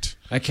like that.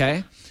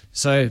 Okay,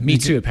 so me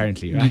too,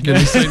 apparently, right? You're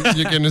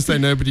going to say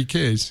nobody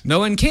cares. No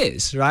one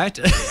cares, right?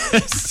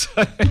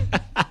 so,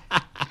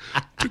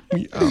 Took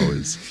me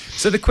hours.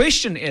 so the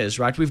question is,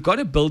 right, we've got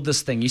to build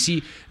this thing. You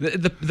see,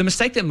 the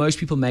mistake that most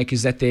people make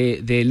is that their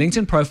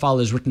LinkedIn profile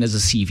is written as a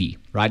CV,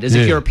 right? As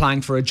Yeah. if you're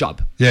applying for a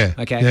job. Yeah.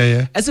 Okay.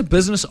 Yeah. As a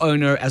business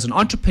owner, as an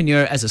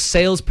entrepreneur, as a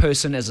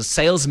salesperson, as a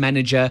sales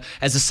manager,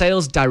 as a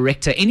sales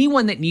director,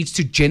 anyone that needs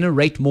to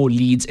generate more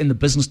leads in the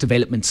business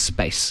development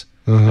space.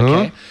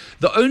 Okay.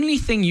 The only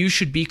thing you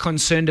should be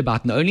concerned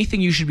about, and the only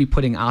thing you should be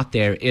putting out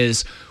there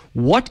is,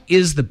 what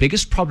is the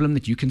biggest problem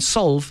that you can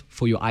solve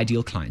for your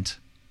ideal client?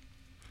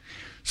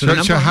 So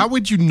how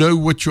would you know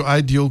what your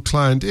ideal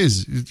client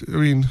is? I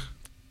mean,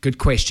 Good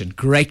question.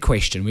 Great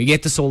question. We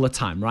get this all the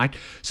time, right?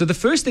 So the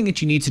first thing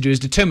that you need to do is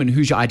determine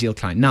who's your ideal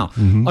client. Now,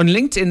 on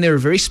LinkedIn, there are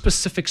very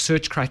specific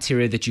search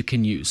criteria that you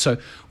can use. So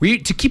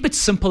to keep it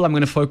simple, I'm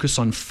going to focus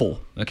on 4.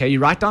 Okay, you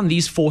write down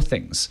these 4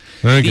 things: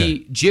 Okay.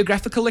 the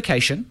geographical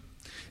location,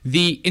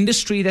 the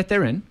industry that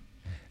they're in,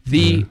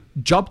 the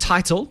job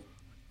title,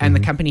 and the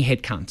company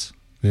headcount.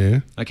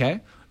 yeah.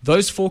 Okay,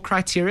 those 4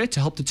 criteria to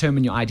help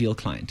determine your ideal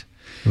client.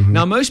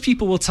 Now, most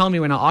people will tell me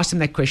when I ask them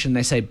that question,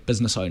 they say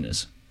business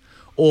owners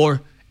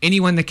or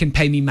anyone that can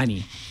pay me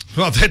money.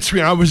 Well, that's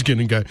where I was going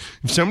to go.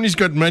 If somebody's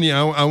got money,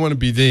 I want to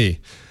be there.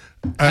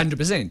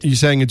 100%. You're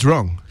saying it's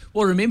wrong.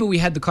 Well, remember we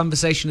had the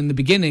conversation in the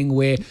beginning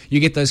where you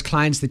get those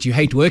clients that you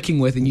hate working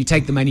with and you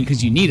take the money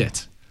because you need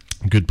it,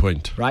 Good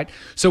point. right?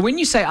 So when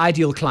you say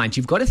ideal client,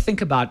 you've got to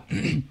think about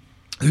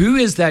who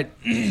is that,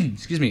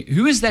 excuse me,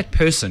 who is that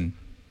person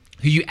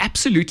who you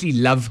absolutely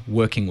love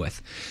working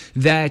with,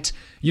 that,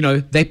 you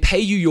know, they pay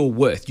you your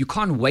worth. You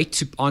can't wait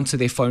to answer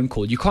their phone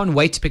call. You can't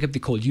wait to pick up the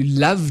call. You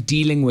love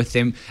dealing with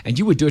them and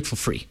you would do it for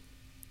free,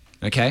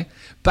 okay?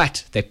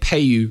 But they pay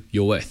you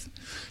your worth.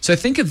 So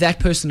think of that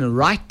person and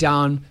write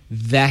down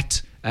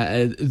that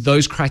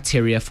those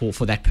criteria for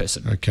that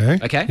person. Okay.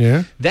 Okay?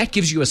 Yeah. That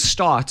gives you a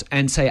start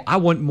and say, I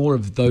want more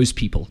of those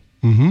people.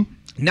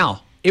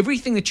 Now,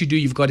 everything that you do,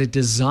 you've got to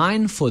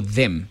design for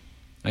them.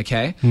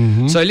 Okay?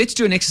 So let's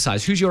do an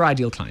exercise. Who's your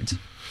ideal client?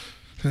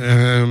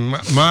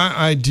 My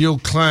ideal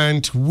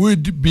client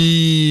would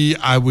be,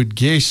 I would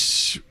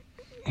guess,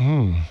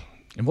 In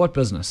what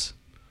business?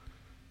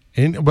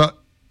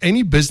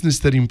 any business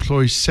that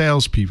employs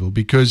salespeople,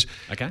 because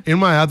Okay. in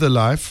my other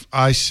life,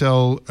 I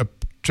sell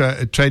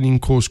a training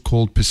course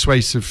called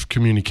Persuasive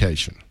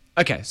Communication.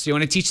 Okay, so you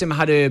want to teach them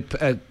how to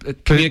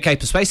communicate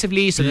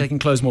persuasively so that they can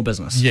close more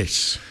business.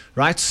 Yes.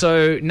 Right,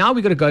 so now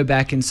we've got to go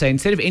back and say,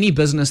 instead of any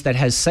business that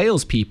has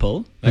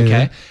salespeople,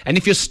 okay, and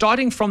if you're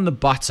starting from the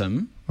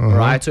bottom,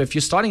 right, so if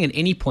you're starting at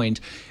any point,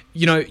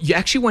 you know, you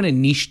actually want to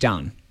niche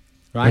down,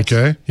 right?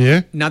 Okay.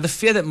 Yeah. Now, the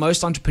fear that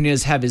most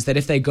entrepreneurs have is that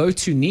if they go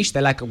too niche,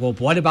 they're like, well,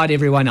 what about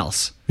everyone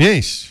else?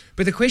 Yes.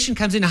 But the question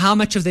comes in, how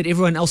much of that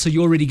everyone else are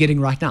you already getting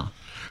right now?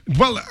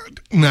 Well,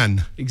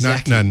 none.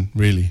 Exactly. None,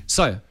 really.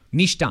 So,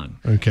 niche down.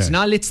 Okay. So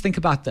now let's think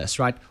about this,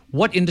 right?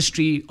 What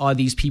industry are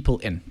these people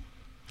in?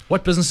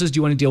 What businesses do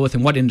you want to deal with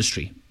in what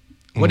industry?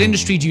 What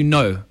industry do you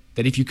know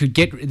that if you could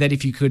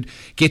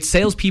get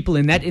salespeople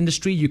in that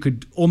industry, you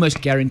could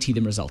almost guarantee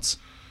them results?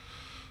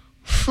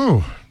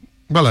 Phew.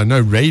 Well, I know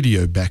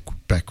radio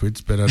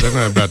backwards, but I don't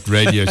know about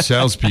radio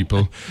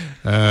salespeople.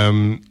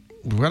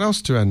 What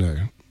else do I know?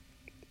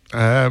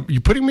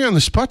 You're putting me on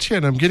the spot here,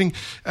 and I'm getting,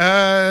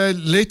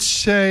 let's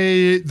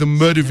say, the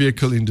motor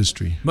vehicle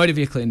industry. Motor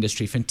vehicle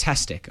industry,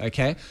 fantastic,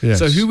 okay? Yes.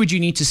 So who would you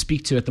need to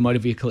speak to at the motor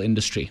vehicle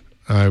industry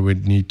I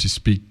would need to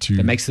speak to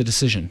that makes the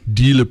decision?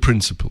 dealer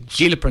principals.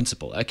 Dealer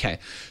principal, okay.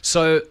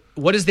 So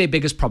what is their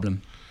biggest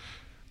problem?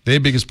 Their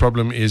biggest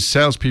problem is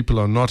salespeople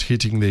are not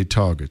hitting their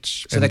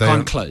targets. So they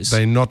can't close.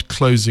 They're not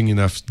closing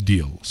enough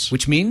deals.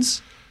 Which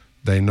means,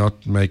 They're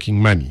not making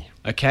money.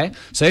 okay,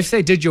 so if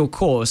they did your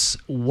course,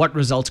 what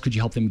results could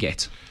you help them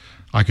get?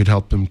 I could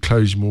help them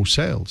close more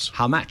sales,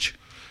 How much?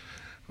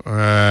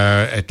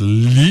 at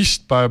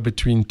least by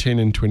between 10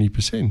 and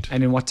 20%,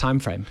 And in what time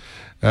frame?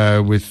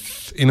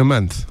 within a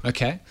month.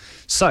 Okay,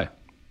 so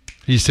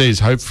He says,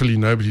 hopefully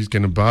nobody's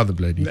going to buy the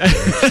bloody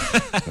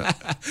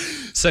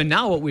So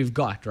now what we've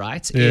got,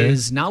 right, Yeah.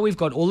 is now we've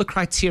got all the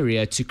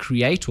criteria to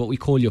create what we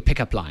call your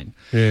pickup line.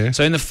 Yeah.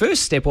 So in the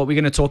first step, what we're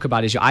going to talk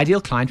about is your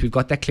ideal client. We've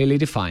got that clearly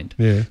defined.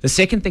 Yeah. The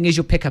second thing is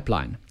your pickup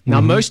line. Now,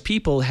 most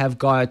people have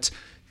got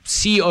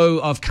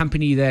CEO of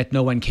company that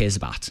no one cares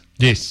about.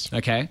 Yes.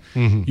 Okay.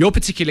 Your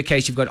particular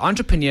case, you've got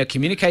entrepreneur,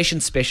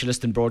 communication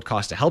specialist, and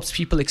broadcaster. Helps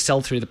people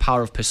excel through the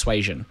power of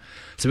persuasion.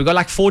 So we've got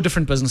like 4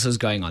 different businesses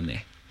going on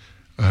there.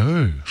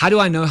 Oh. How do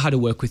I know how to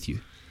work with you?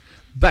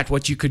 But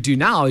what you could do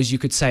now is you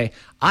could say,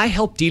 I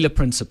help dealer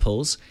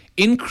principals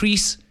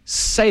increase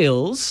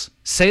sales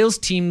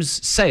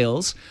teams'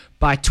 sales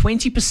by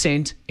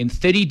 20% in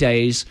 30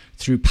 days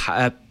through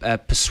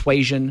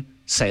persuasion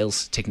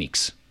sales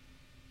techniques.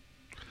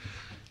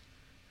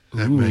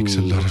 That makes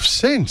a lot of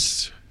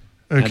sense.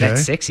 Okay. Now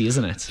that's sexy,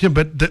 isn't it? Yeah,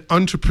 but the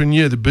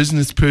entrepreneur, the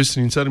business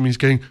person inside of me is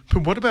going,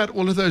 but what about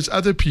all of those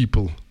other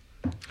people?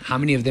 How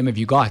many of them have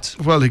you got?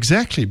 Well,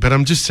 exactly. But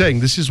I'm just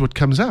saying this is what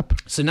comes up.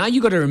 So now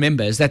you got to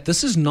remember is that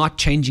this is not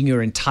changing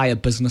your entire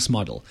business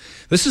model.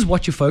 This is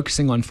what you're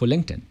focusing on for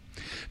LinkedIn.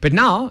 But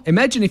now,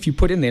 imagine if you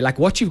put in there, like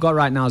what you've got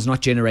right now is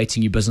not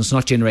generating you business,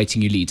 not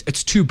generating you leads.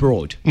 It's too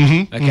broad.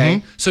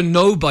 Okay? So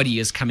nobody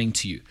is coming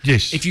to you.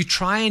 Yes. If you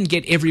try and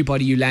get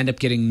everybody, you'll end up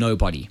getting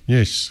nobody.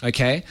 Yes.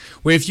 Okay?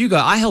 Where if you go,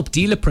 I help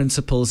dealer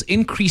principals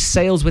increase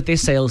sales with their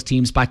sales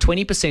teams by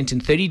 20%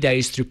 in 30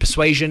 days through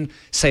persuasion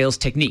sales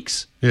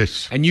techniques.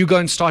 Yes. And you go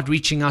and start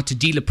reaching out to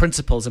dealer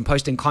principals and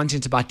posting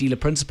content about dealer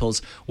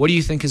principals, what do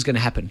you think is going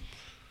to happen?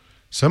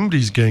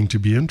 Somebody's going to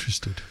be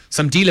interested.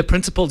 Some dealer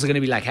principals are going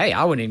to be like, hey,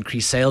 I want to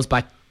increase sales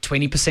by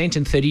 20%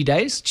 in 30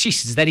 days.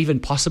 Jeez, is that even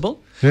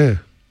possible? Yeah.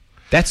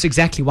 That's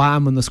exactly why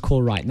I'm on this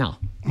call right now.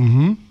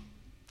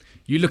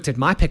 You looked at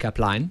my pickup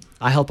line.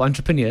 I help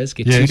entrepreneurs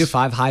get 2 to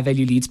 5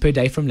 high-value leads per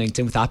day from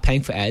LinkedIn without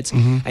paying for ads.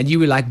 And you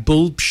were like,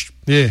 bull, psh,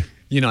 Yeah.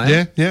 you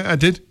know. Yeah, I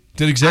did.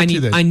 Did exactly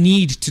that. I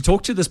need to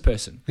talk to this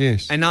person.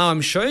 Yes. And now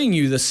I'm showing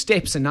you the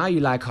steps, and now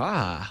you're like,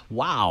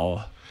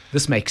 wow,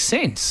 this makes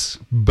sense.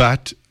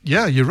 But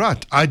yeah, you're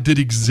right. I did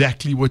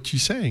exactly what you're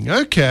saying.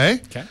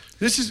 Okay.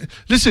 Listen,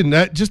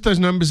 just those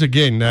numbers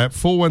again.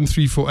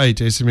 41348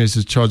 SMS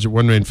is charged at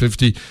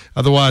R1.50.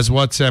 Otherwise,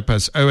 WhatsApp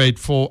us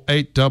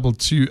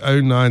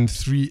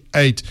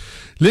 0848220938.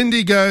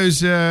 Lindy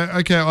goes,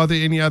 okay, are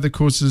there any other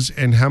courses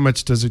and how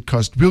much does it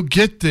cost? We'll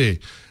get there.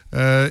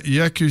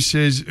 Yaku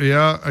says,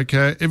 yeah,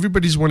 okay.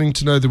 Everybody's wanting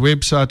to know the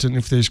website and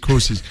if there's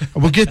courses.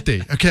 We'll get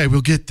there. Okay,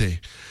 we'll get there.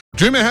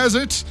 Dreamer has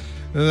it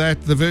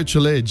that the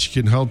Virtual Edge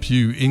can help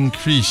you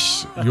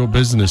increase your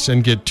business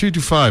and get 2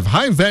 to 5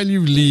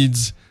 high-value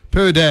leads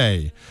per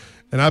day.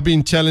 And I've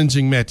been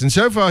challenging Matt, and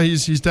so far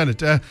he's done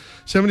it.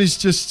 Somebody's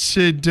just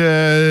said,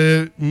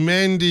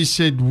 Mandy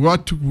said,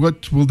 what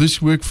will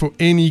this work for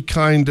any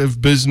kind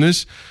of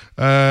business?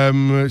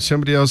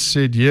 Somebody else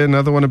said, yeah,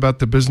 another one about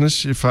the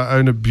business. If I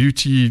own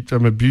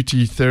I'm a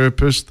beauty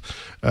therapist.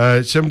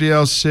 Somebody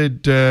else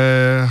said,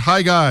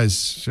 hi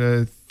guys,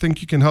 think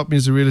you can help me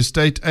as a real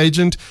estate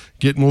agent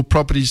get more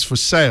properties for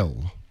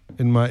sale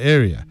in my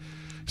area.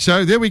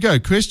 So there we go.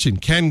 Question,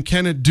 can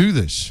it do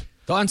this?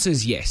 The answer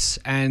is yes.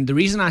 And the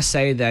reason I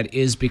say that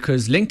is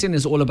because LinkedIn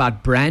is all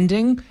about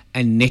branding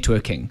and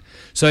networking.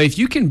 So if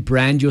you can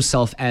brand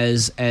yourself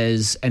as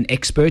an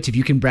expert, if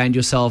you can brand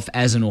yourself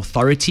as an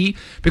authority,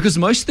 because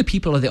most of the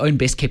people are their own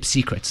best kept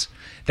secrets.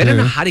 They don't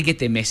know how to get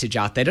their message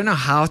out. They don't know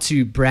how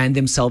to brand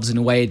themselves in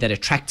a way that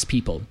attracts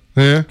people.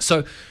 Yeah.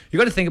 So you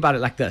got to think about it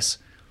like this.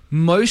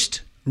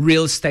 Most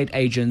real estate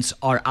agents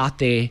are out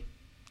there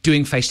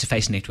doing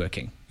face-to-face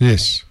networking.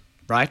 Yes.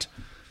 Right?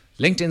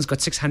 LinkedIn's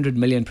got 600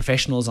 million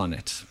professionals on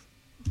it.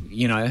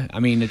 You know, I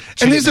mean...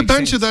 And there's a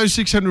bunch of those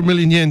 600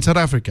 million here in South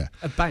Africa.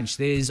 A bunch.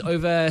 There's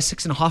over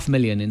 6.5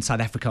 million in South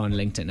Africa on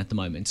LinkedIn at the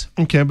moment.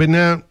 Okay, but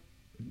now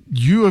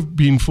you have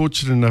been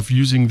fortunate enough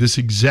using this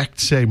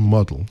exact same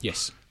model.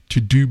 Yes. To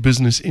do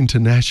business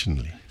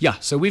internationally. Yeah,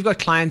 so we've got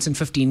clients in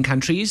 15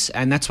 countries,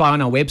 and that's why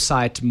on our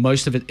website,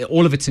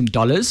 all of it's in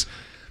dollars.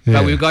 Yeah.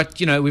 But we've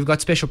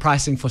got special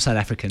pricing for South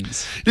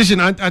Africans. Listen,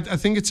 I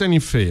think it's only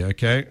fair,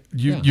 okay?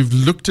 You've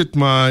looked at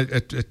my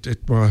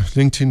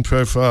LinkedIn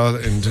profile,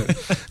 and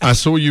I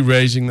saw you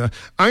raising that.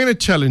 I'm going to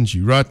challenge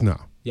you right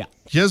now. Yeah.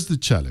 Here's the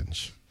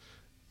challenge.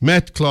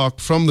 Matt Clark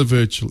from the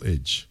Virtual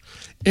Edge.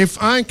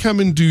 If I come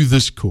and do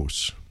this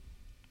course,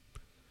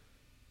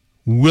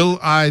 will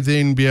I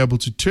then be able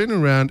to turn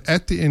around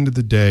at the end of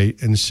the day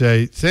and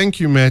say, thank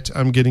you, Matt,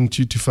 I'm getting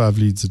 2 to 5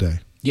 leads a day?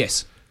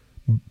 Yes.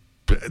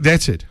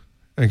 That's it.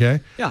 Okay.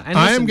 Yeah,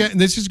 and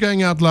this is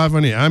going out live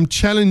on here. I'm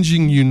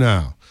challenging you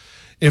now.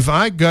 If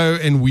I go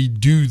and we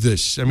do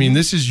this, I mean,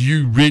 this is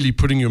you really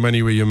putting your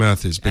money where your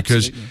mouth is,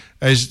 because Absolutely.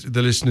 as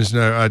the listeners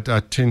know, I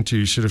tend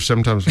to sort of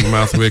sometimes my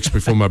mouth works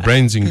before my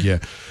brain's in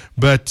gear.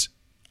 But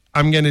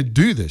I'm going to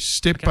do this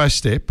step by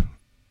step.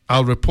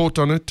 I'll report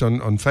on it on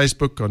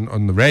Facebook,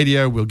 on the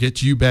radio. We'll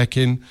get you back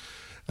in,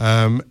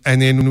 and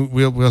then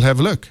we'll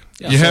have a look.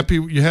 Yeah, you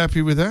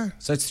happy with that?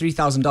 So it's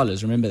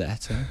 $3,000. Remember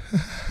that.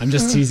 I'm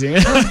just teasing.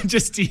 I'm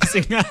just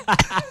teasing.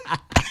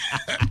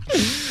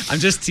 I'm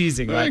just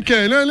teasing. Right?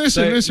 Okay. No,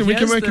 listen. We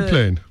can make a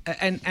plan.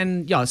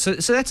 And yeah. So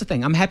that's the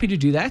thing. I'm happy to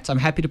do that. I'm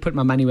happy to put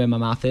my money where my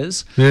mouth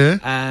is.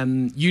 Yeah.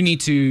 You need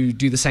to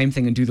do the same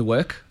thing and do the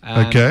work.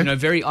 Okay.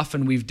 Very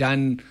often we've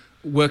done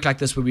work like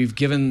this where we've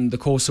given the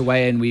course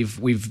away and we've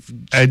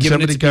and given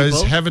somebody it to goes,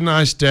 people, have a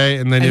nice day,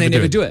 and they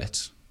never do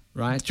it.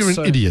 right? You're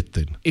an idiot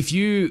then. If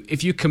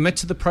you commit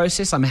to the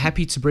process, I'm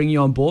happy to bring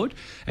you on board,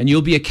 and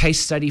you'll be a case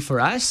study for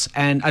us.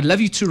 And I'd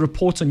love you to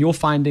report on your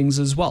findings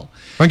as well.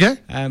 Okay,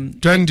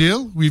 done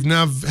deal. We've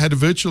now had a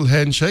virtual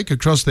handshake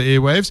across the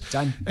airwaves.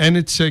 Done. And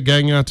it's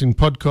going out in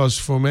podcast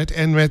format,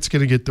 and Matt's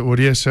going to get the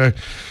audio. So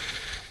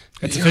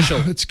it's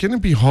official. It's going to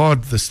be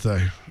hard, this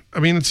though. I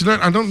mean, it's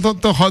not. I don't.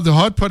 The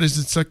hard part is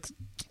it's like.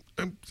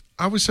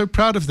 I was so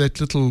proud of that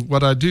little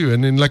what I do,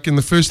 and then like in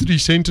the first 3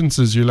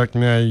 sentences, you're like,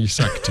 "Nah, you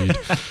suck, dude.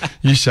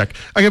 You suck."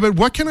 Okay, but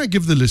what can I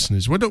give the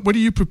listeners? What are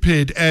you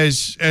prepared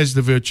as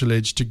the Virtual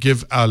Edge to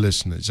give our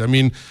listeners? I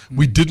mean,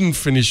 we didn't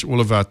finish all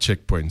of our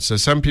checkpoints, so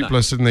some people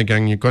are sitting there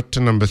going, "You got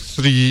to number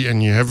 3,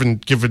 and you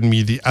haven't given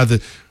me the other."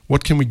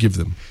 What can we give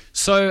them?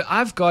 So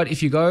I've got,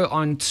 if you go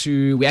on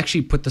to, we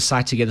actually put the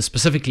site together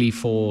specifically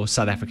for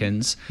South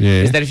Africans,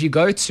 is that if you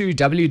go to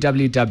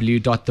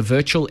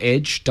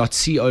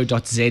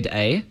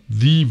www.thevirtualedge.co.za,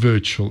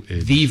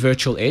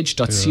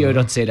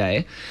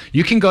 thevirtualedge.co.za,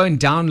 you can go and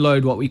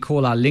download what we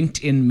call our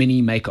LinkedIn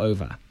mini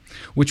makeover,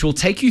 which will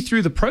take you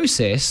through the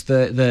process,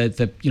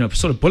 the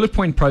sort of bullet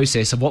point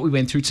process of what we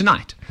went through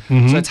tonight.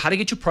 So it's how to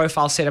get your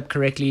profile set up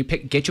correctly,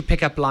 get your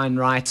pickup line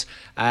right,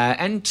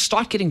 and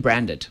start getting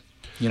branded.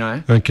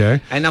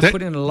 Okay. And I've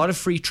put in a lot of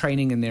free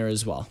training in there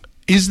as well.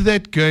 Is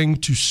that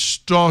going to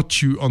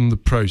start you on the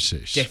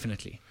process?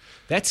 Definitely.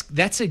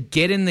 That's a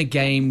get in the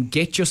game,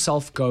 get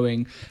yourself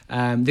going.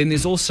 Then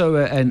there's also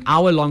an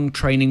hour-long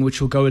training which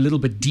will go a little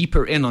bit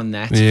deeper in on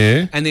that.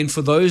 Yeah. And then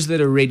for those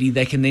that are ready,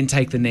 they can then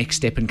take the next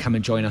step and come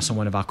and join us on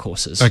one of our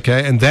courses.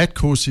 Okay, and that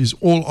course is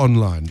all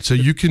online. So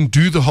you can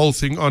do the whole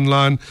thing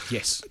online.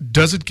 Yes.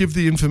 Does it give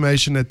the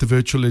information at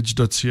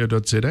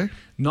thevirtualedge.co.za?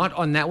 Not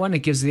on that one. It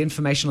gives the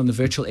information on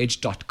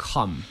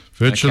thevirtualedge.com.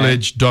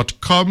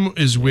 Virtualedge.com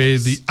is where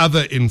the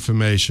other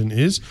information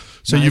is.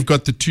 So you've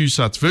got the 2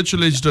 sites.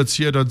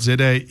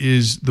 Virtualedge.co.za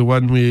is the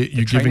one where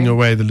you're giving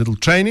away the little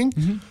training.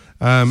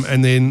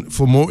 And then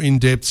for more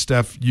in-depth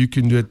stuff, you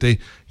can do it there.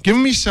 Give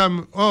me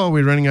some,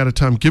 we're running out of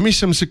time. Give me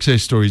some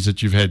success stories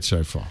that you've had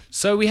so far.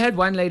 So we had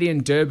one lady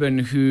in Durban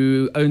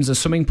who owns a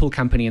swimming pool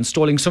company,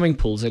 installing swimming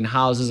pools in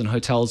houses and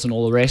hotels and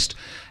all the rest.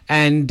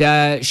 And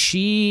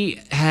she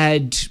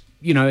had,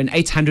 an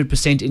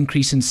 800%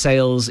 increase in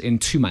sales in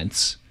 2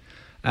 months.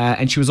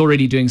 And she was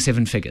already doing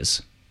 7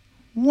 figures.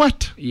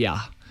 What?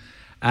 Yeah.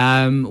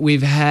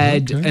 We've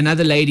had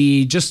another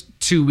lady just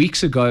 2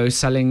 weeks ago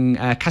selling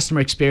customer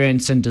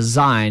experience and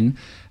design,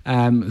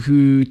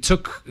 who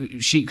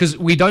because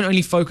we don't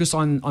only focus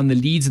on the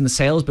leads and the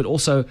sales, but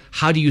also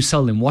how do you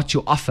sell them? What's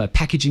your offer?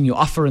 Packaging your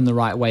offer in the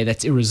right way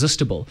that's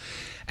irresistible.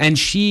 And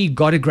she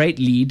got a great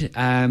lead,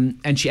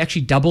 and she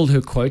actually doubled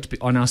her quote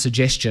on our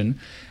suggestion,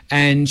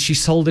 and she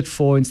sold it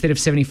for, instead of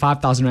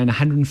 75,000 Rand,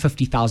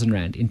 150,000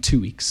 Rand in 2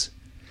 weeks.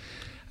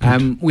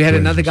 We had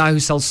another guy who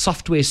sells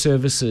software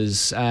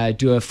services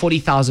do a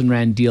 40,000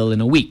 Rand deal in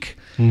a week.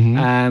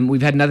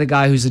 We've had another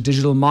guy who's a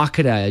digital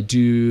marketer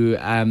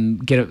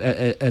get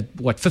a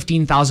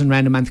 15,000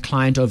 Rand a month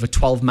client over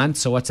 12 months.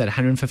 So what's that?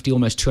 150,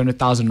 almost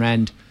 200,000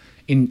 Rand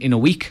in a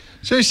week.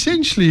 So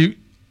essentially,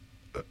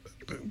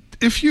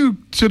 if you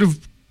sort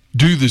of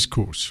do this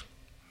course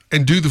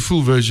and do the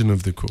full version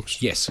of the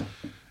course, yes,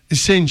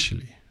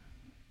 essentially,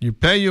 you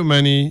pay your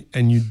money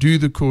and you do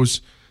the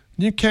course,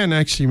 you can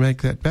actually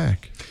make that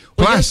back.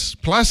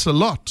 Plus a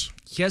lot.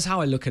 Here's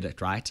how I look at it,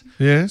 right?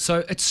 Yeah.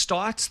 So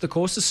the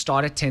courses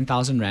start at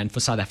 10,000 Rand for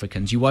South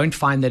Africans. You won't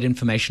find that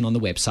information on the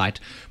website,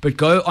 but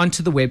go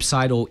onto the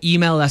website or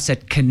email us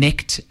at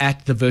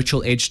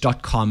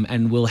connect@thevirtualedge.com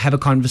and we'll have a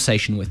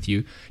conversation with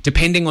you,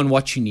 depending on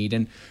what you need.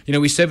 And,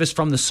 we service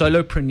from the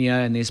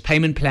solopreneur, and there's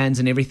payment plans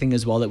and everything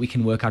as well that we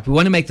can work out. We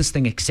want to make this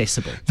thing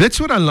accessible. That's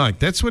what I like.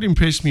 That's what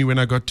impressed me when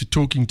I got to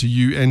talking to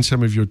you and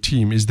some of your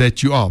team, is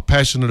that you are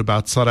passionate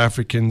about South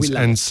Africans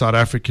and South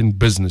African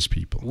business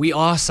people. We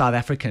are South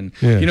African.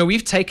 Yeah.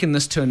 We've taken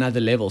this to another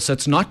level. So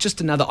it's not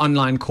just another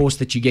online course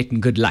that you get and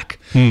good luck.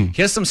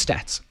 Here's some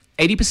stats.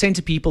 80%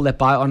 of people that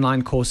buy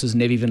online courses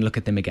never even look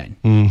at them again.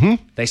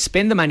 They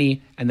spend the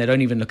money and they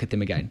don't even look at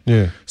them again.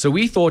 Yeah. So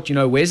we thought,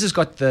 Wes has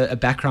got a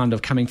background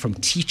of coming from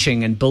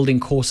teaching and building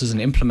courses and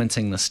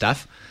implementing this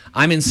stuff.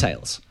 I'm in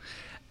sales.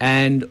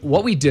 And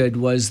what we did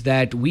was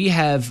that we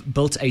have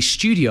built a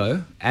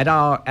studio at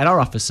our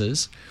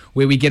offices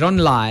where we get on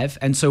live.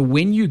 And so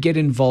when you get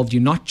involved,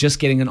 you're not just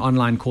getting an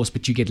online course,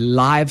 but you get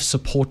live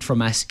support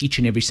from us each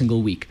and every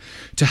single week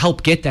to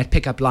help get that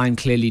pickup line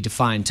clearly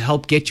defined, to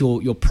help get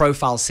your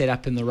profile set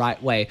up in the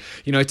right way,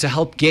 to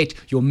help get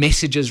your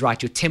messages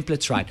right, your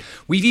templates right.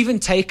 We've even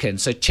taken,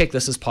 so check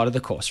this as part of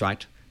the course,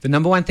 right? The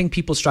number one thing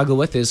people struggle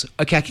with is,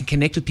 okay, I can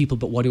connect with people,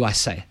 but what do I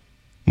say?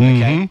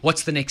 Okay,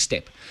 what's the next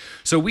step?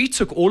 So we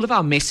took all of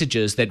our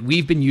messages that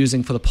we've been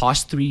using for the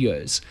past 3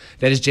 years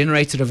that has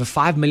generated over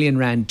 5 million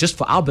Rand just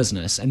for our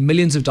business and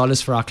millions of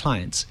dollars for our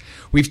clients.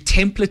 We've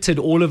templated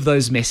all of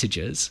those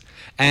messages.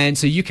 And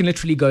so you can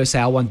literally go say,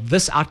 I want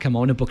this outcome. I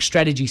want to book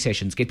strategy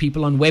sessions, get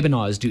people on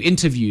webinars, do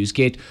interviews,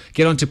 get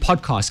onto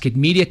podcasts, get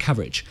media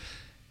coverage.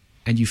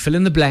 And you fill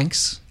in the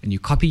blanks and you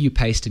copy, you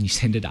paste, and you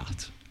send it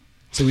out.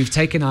 So we've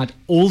taken out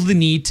all the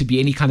need to be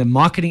any kind of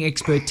marketing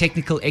expert,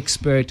 technical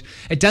expert.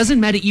 It doesn't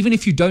matter even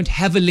if you don't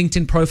have a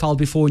LinkedIn profile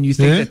before and you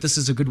think that this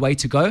is a good way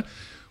to go.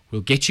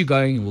 We'll get you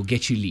going and we'll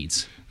get you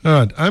leads. All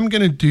right, I'm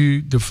going to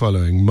do the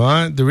following.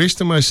 The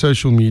rest of my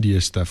social media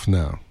stuff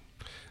now,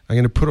 I'm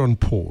going to put on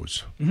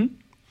pause.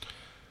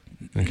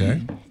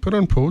 Okay? Put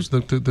on pause.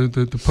 The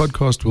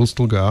podcast will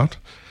still go out.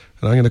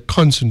 And I'm going to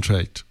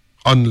concentrate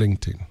on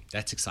LinkedIn.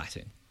 That's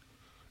exciting.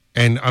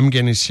 And I'm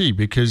going to see,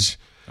 because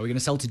Are we going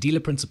to sell to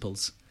dealer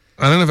principals?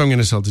 I don't know if I'm going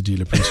to sell to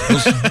dealer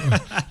principals.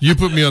 You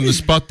put me on the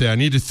spot there. I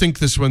need to think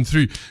this one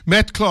through.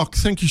 Matt Clark,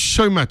 thank you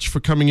so much for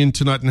coming in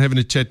tonight and having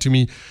a chat to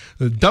me.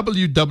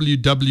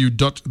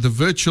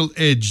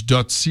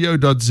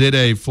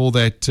 www.thevirtualedge.co.za for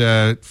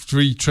that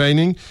free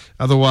training.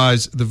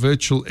 Otherwise,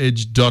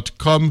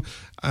 thevirtualedge.com.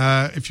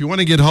 If you want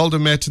to get hold of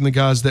Matt and the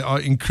guys, they are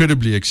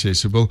incredibly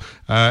accessible.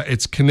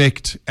 It's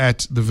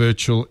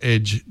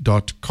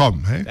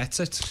connect@thevirtualedge.com. Hey? That's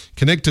it.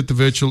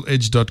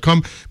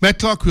 Connect@thevirtualedge.com. Matt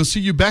Clark, we'll see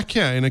you back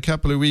here in a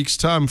couple of weeks'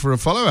 time for a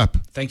follow-up.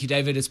 Thank you,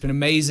 David. It's been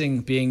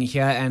amazing being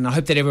here, and I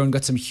hope that everyone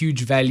got some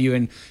huge value.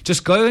 And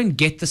just go and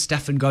get the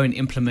stuff and go and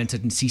implement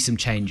it and see some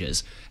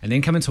changes. And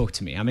then come and talk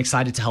to me. I'm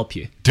excited to help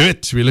you. Do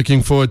it. We're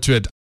looking forward to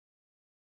it.